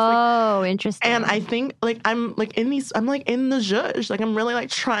 Oh, interesting. And I think like I'm like in the zhuzh. Like I'm really like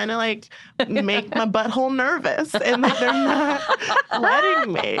trying to like make my butthole nervous, and like they're not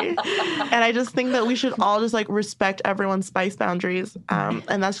letting me. And I just think that we should all just like respect everyone's spice boundaries. And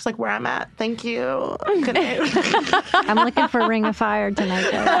that's just like where I'm at. Thank you. Good night. I'm looking for Ring of Fire tonight.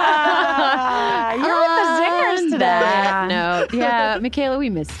 You're with the zingers today. No, yeah, Michaela, we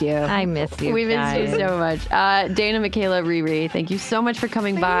missed you. I miss you. We missed you so much. Dana, Michaela, Rheeqrheeq, thank you so much for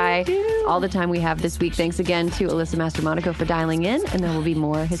coming by. All the time we have this week. Thanks again to Alyssa Mastromonaco for dialing in, and there will be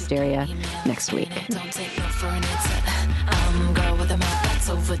more hysteria next week.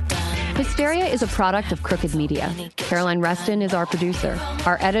 Hysteria is a product of Crooked Media. Caroline Reston is our producer.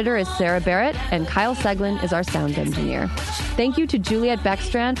 Our editor is Sarah Barrett, and Kyle Seglin is our sound engineer. Thank you to Juliet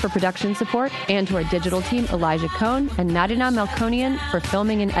Beckstrand for production support, and to our digital team, Elijah Cohn and Nadina Melkonian, for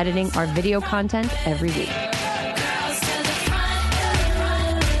filming and editing our video content every week.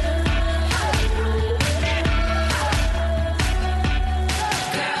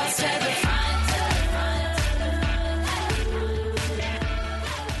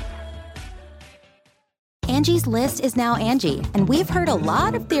 Angie's List is now Angie, and we've heard a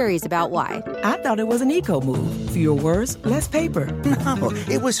lot of theories about why. I thought it was an eco move. Fewer words, less paper. No,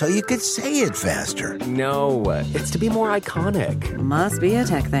 it was so you could say it faster. No, it's to be more iconic. Must be a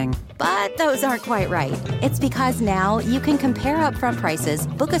tech thing. But those aren't quite right. It's because now you can compare upfront prices,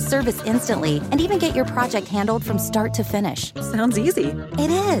 book a service instantly, and even get your project handled from start to finish. Sounds easy. It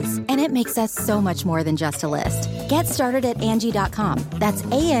is, and it makes us so much more than just a list. Get started at Angie.com. That's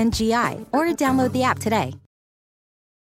ANGI, or download the app today.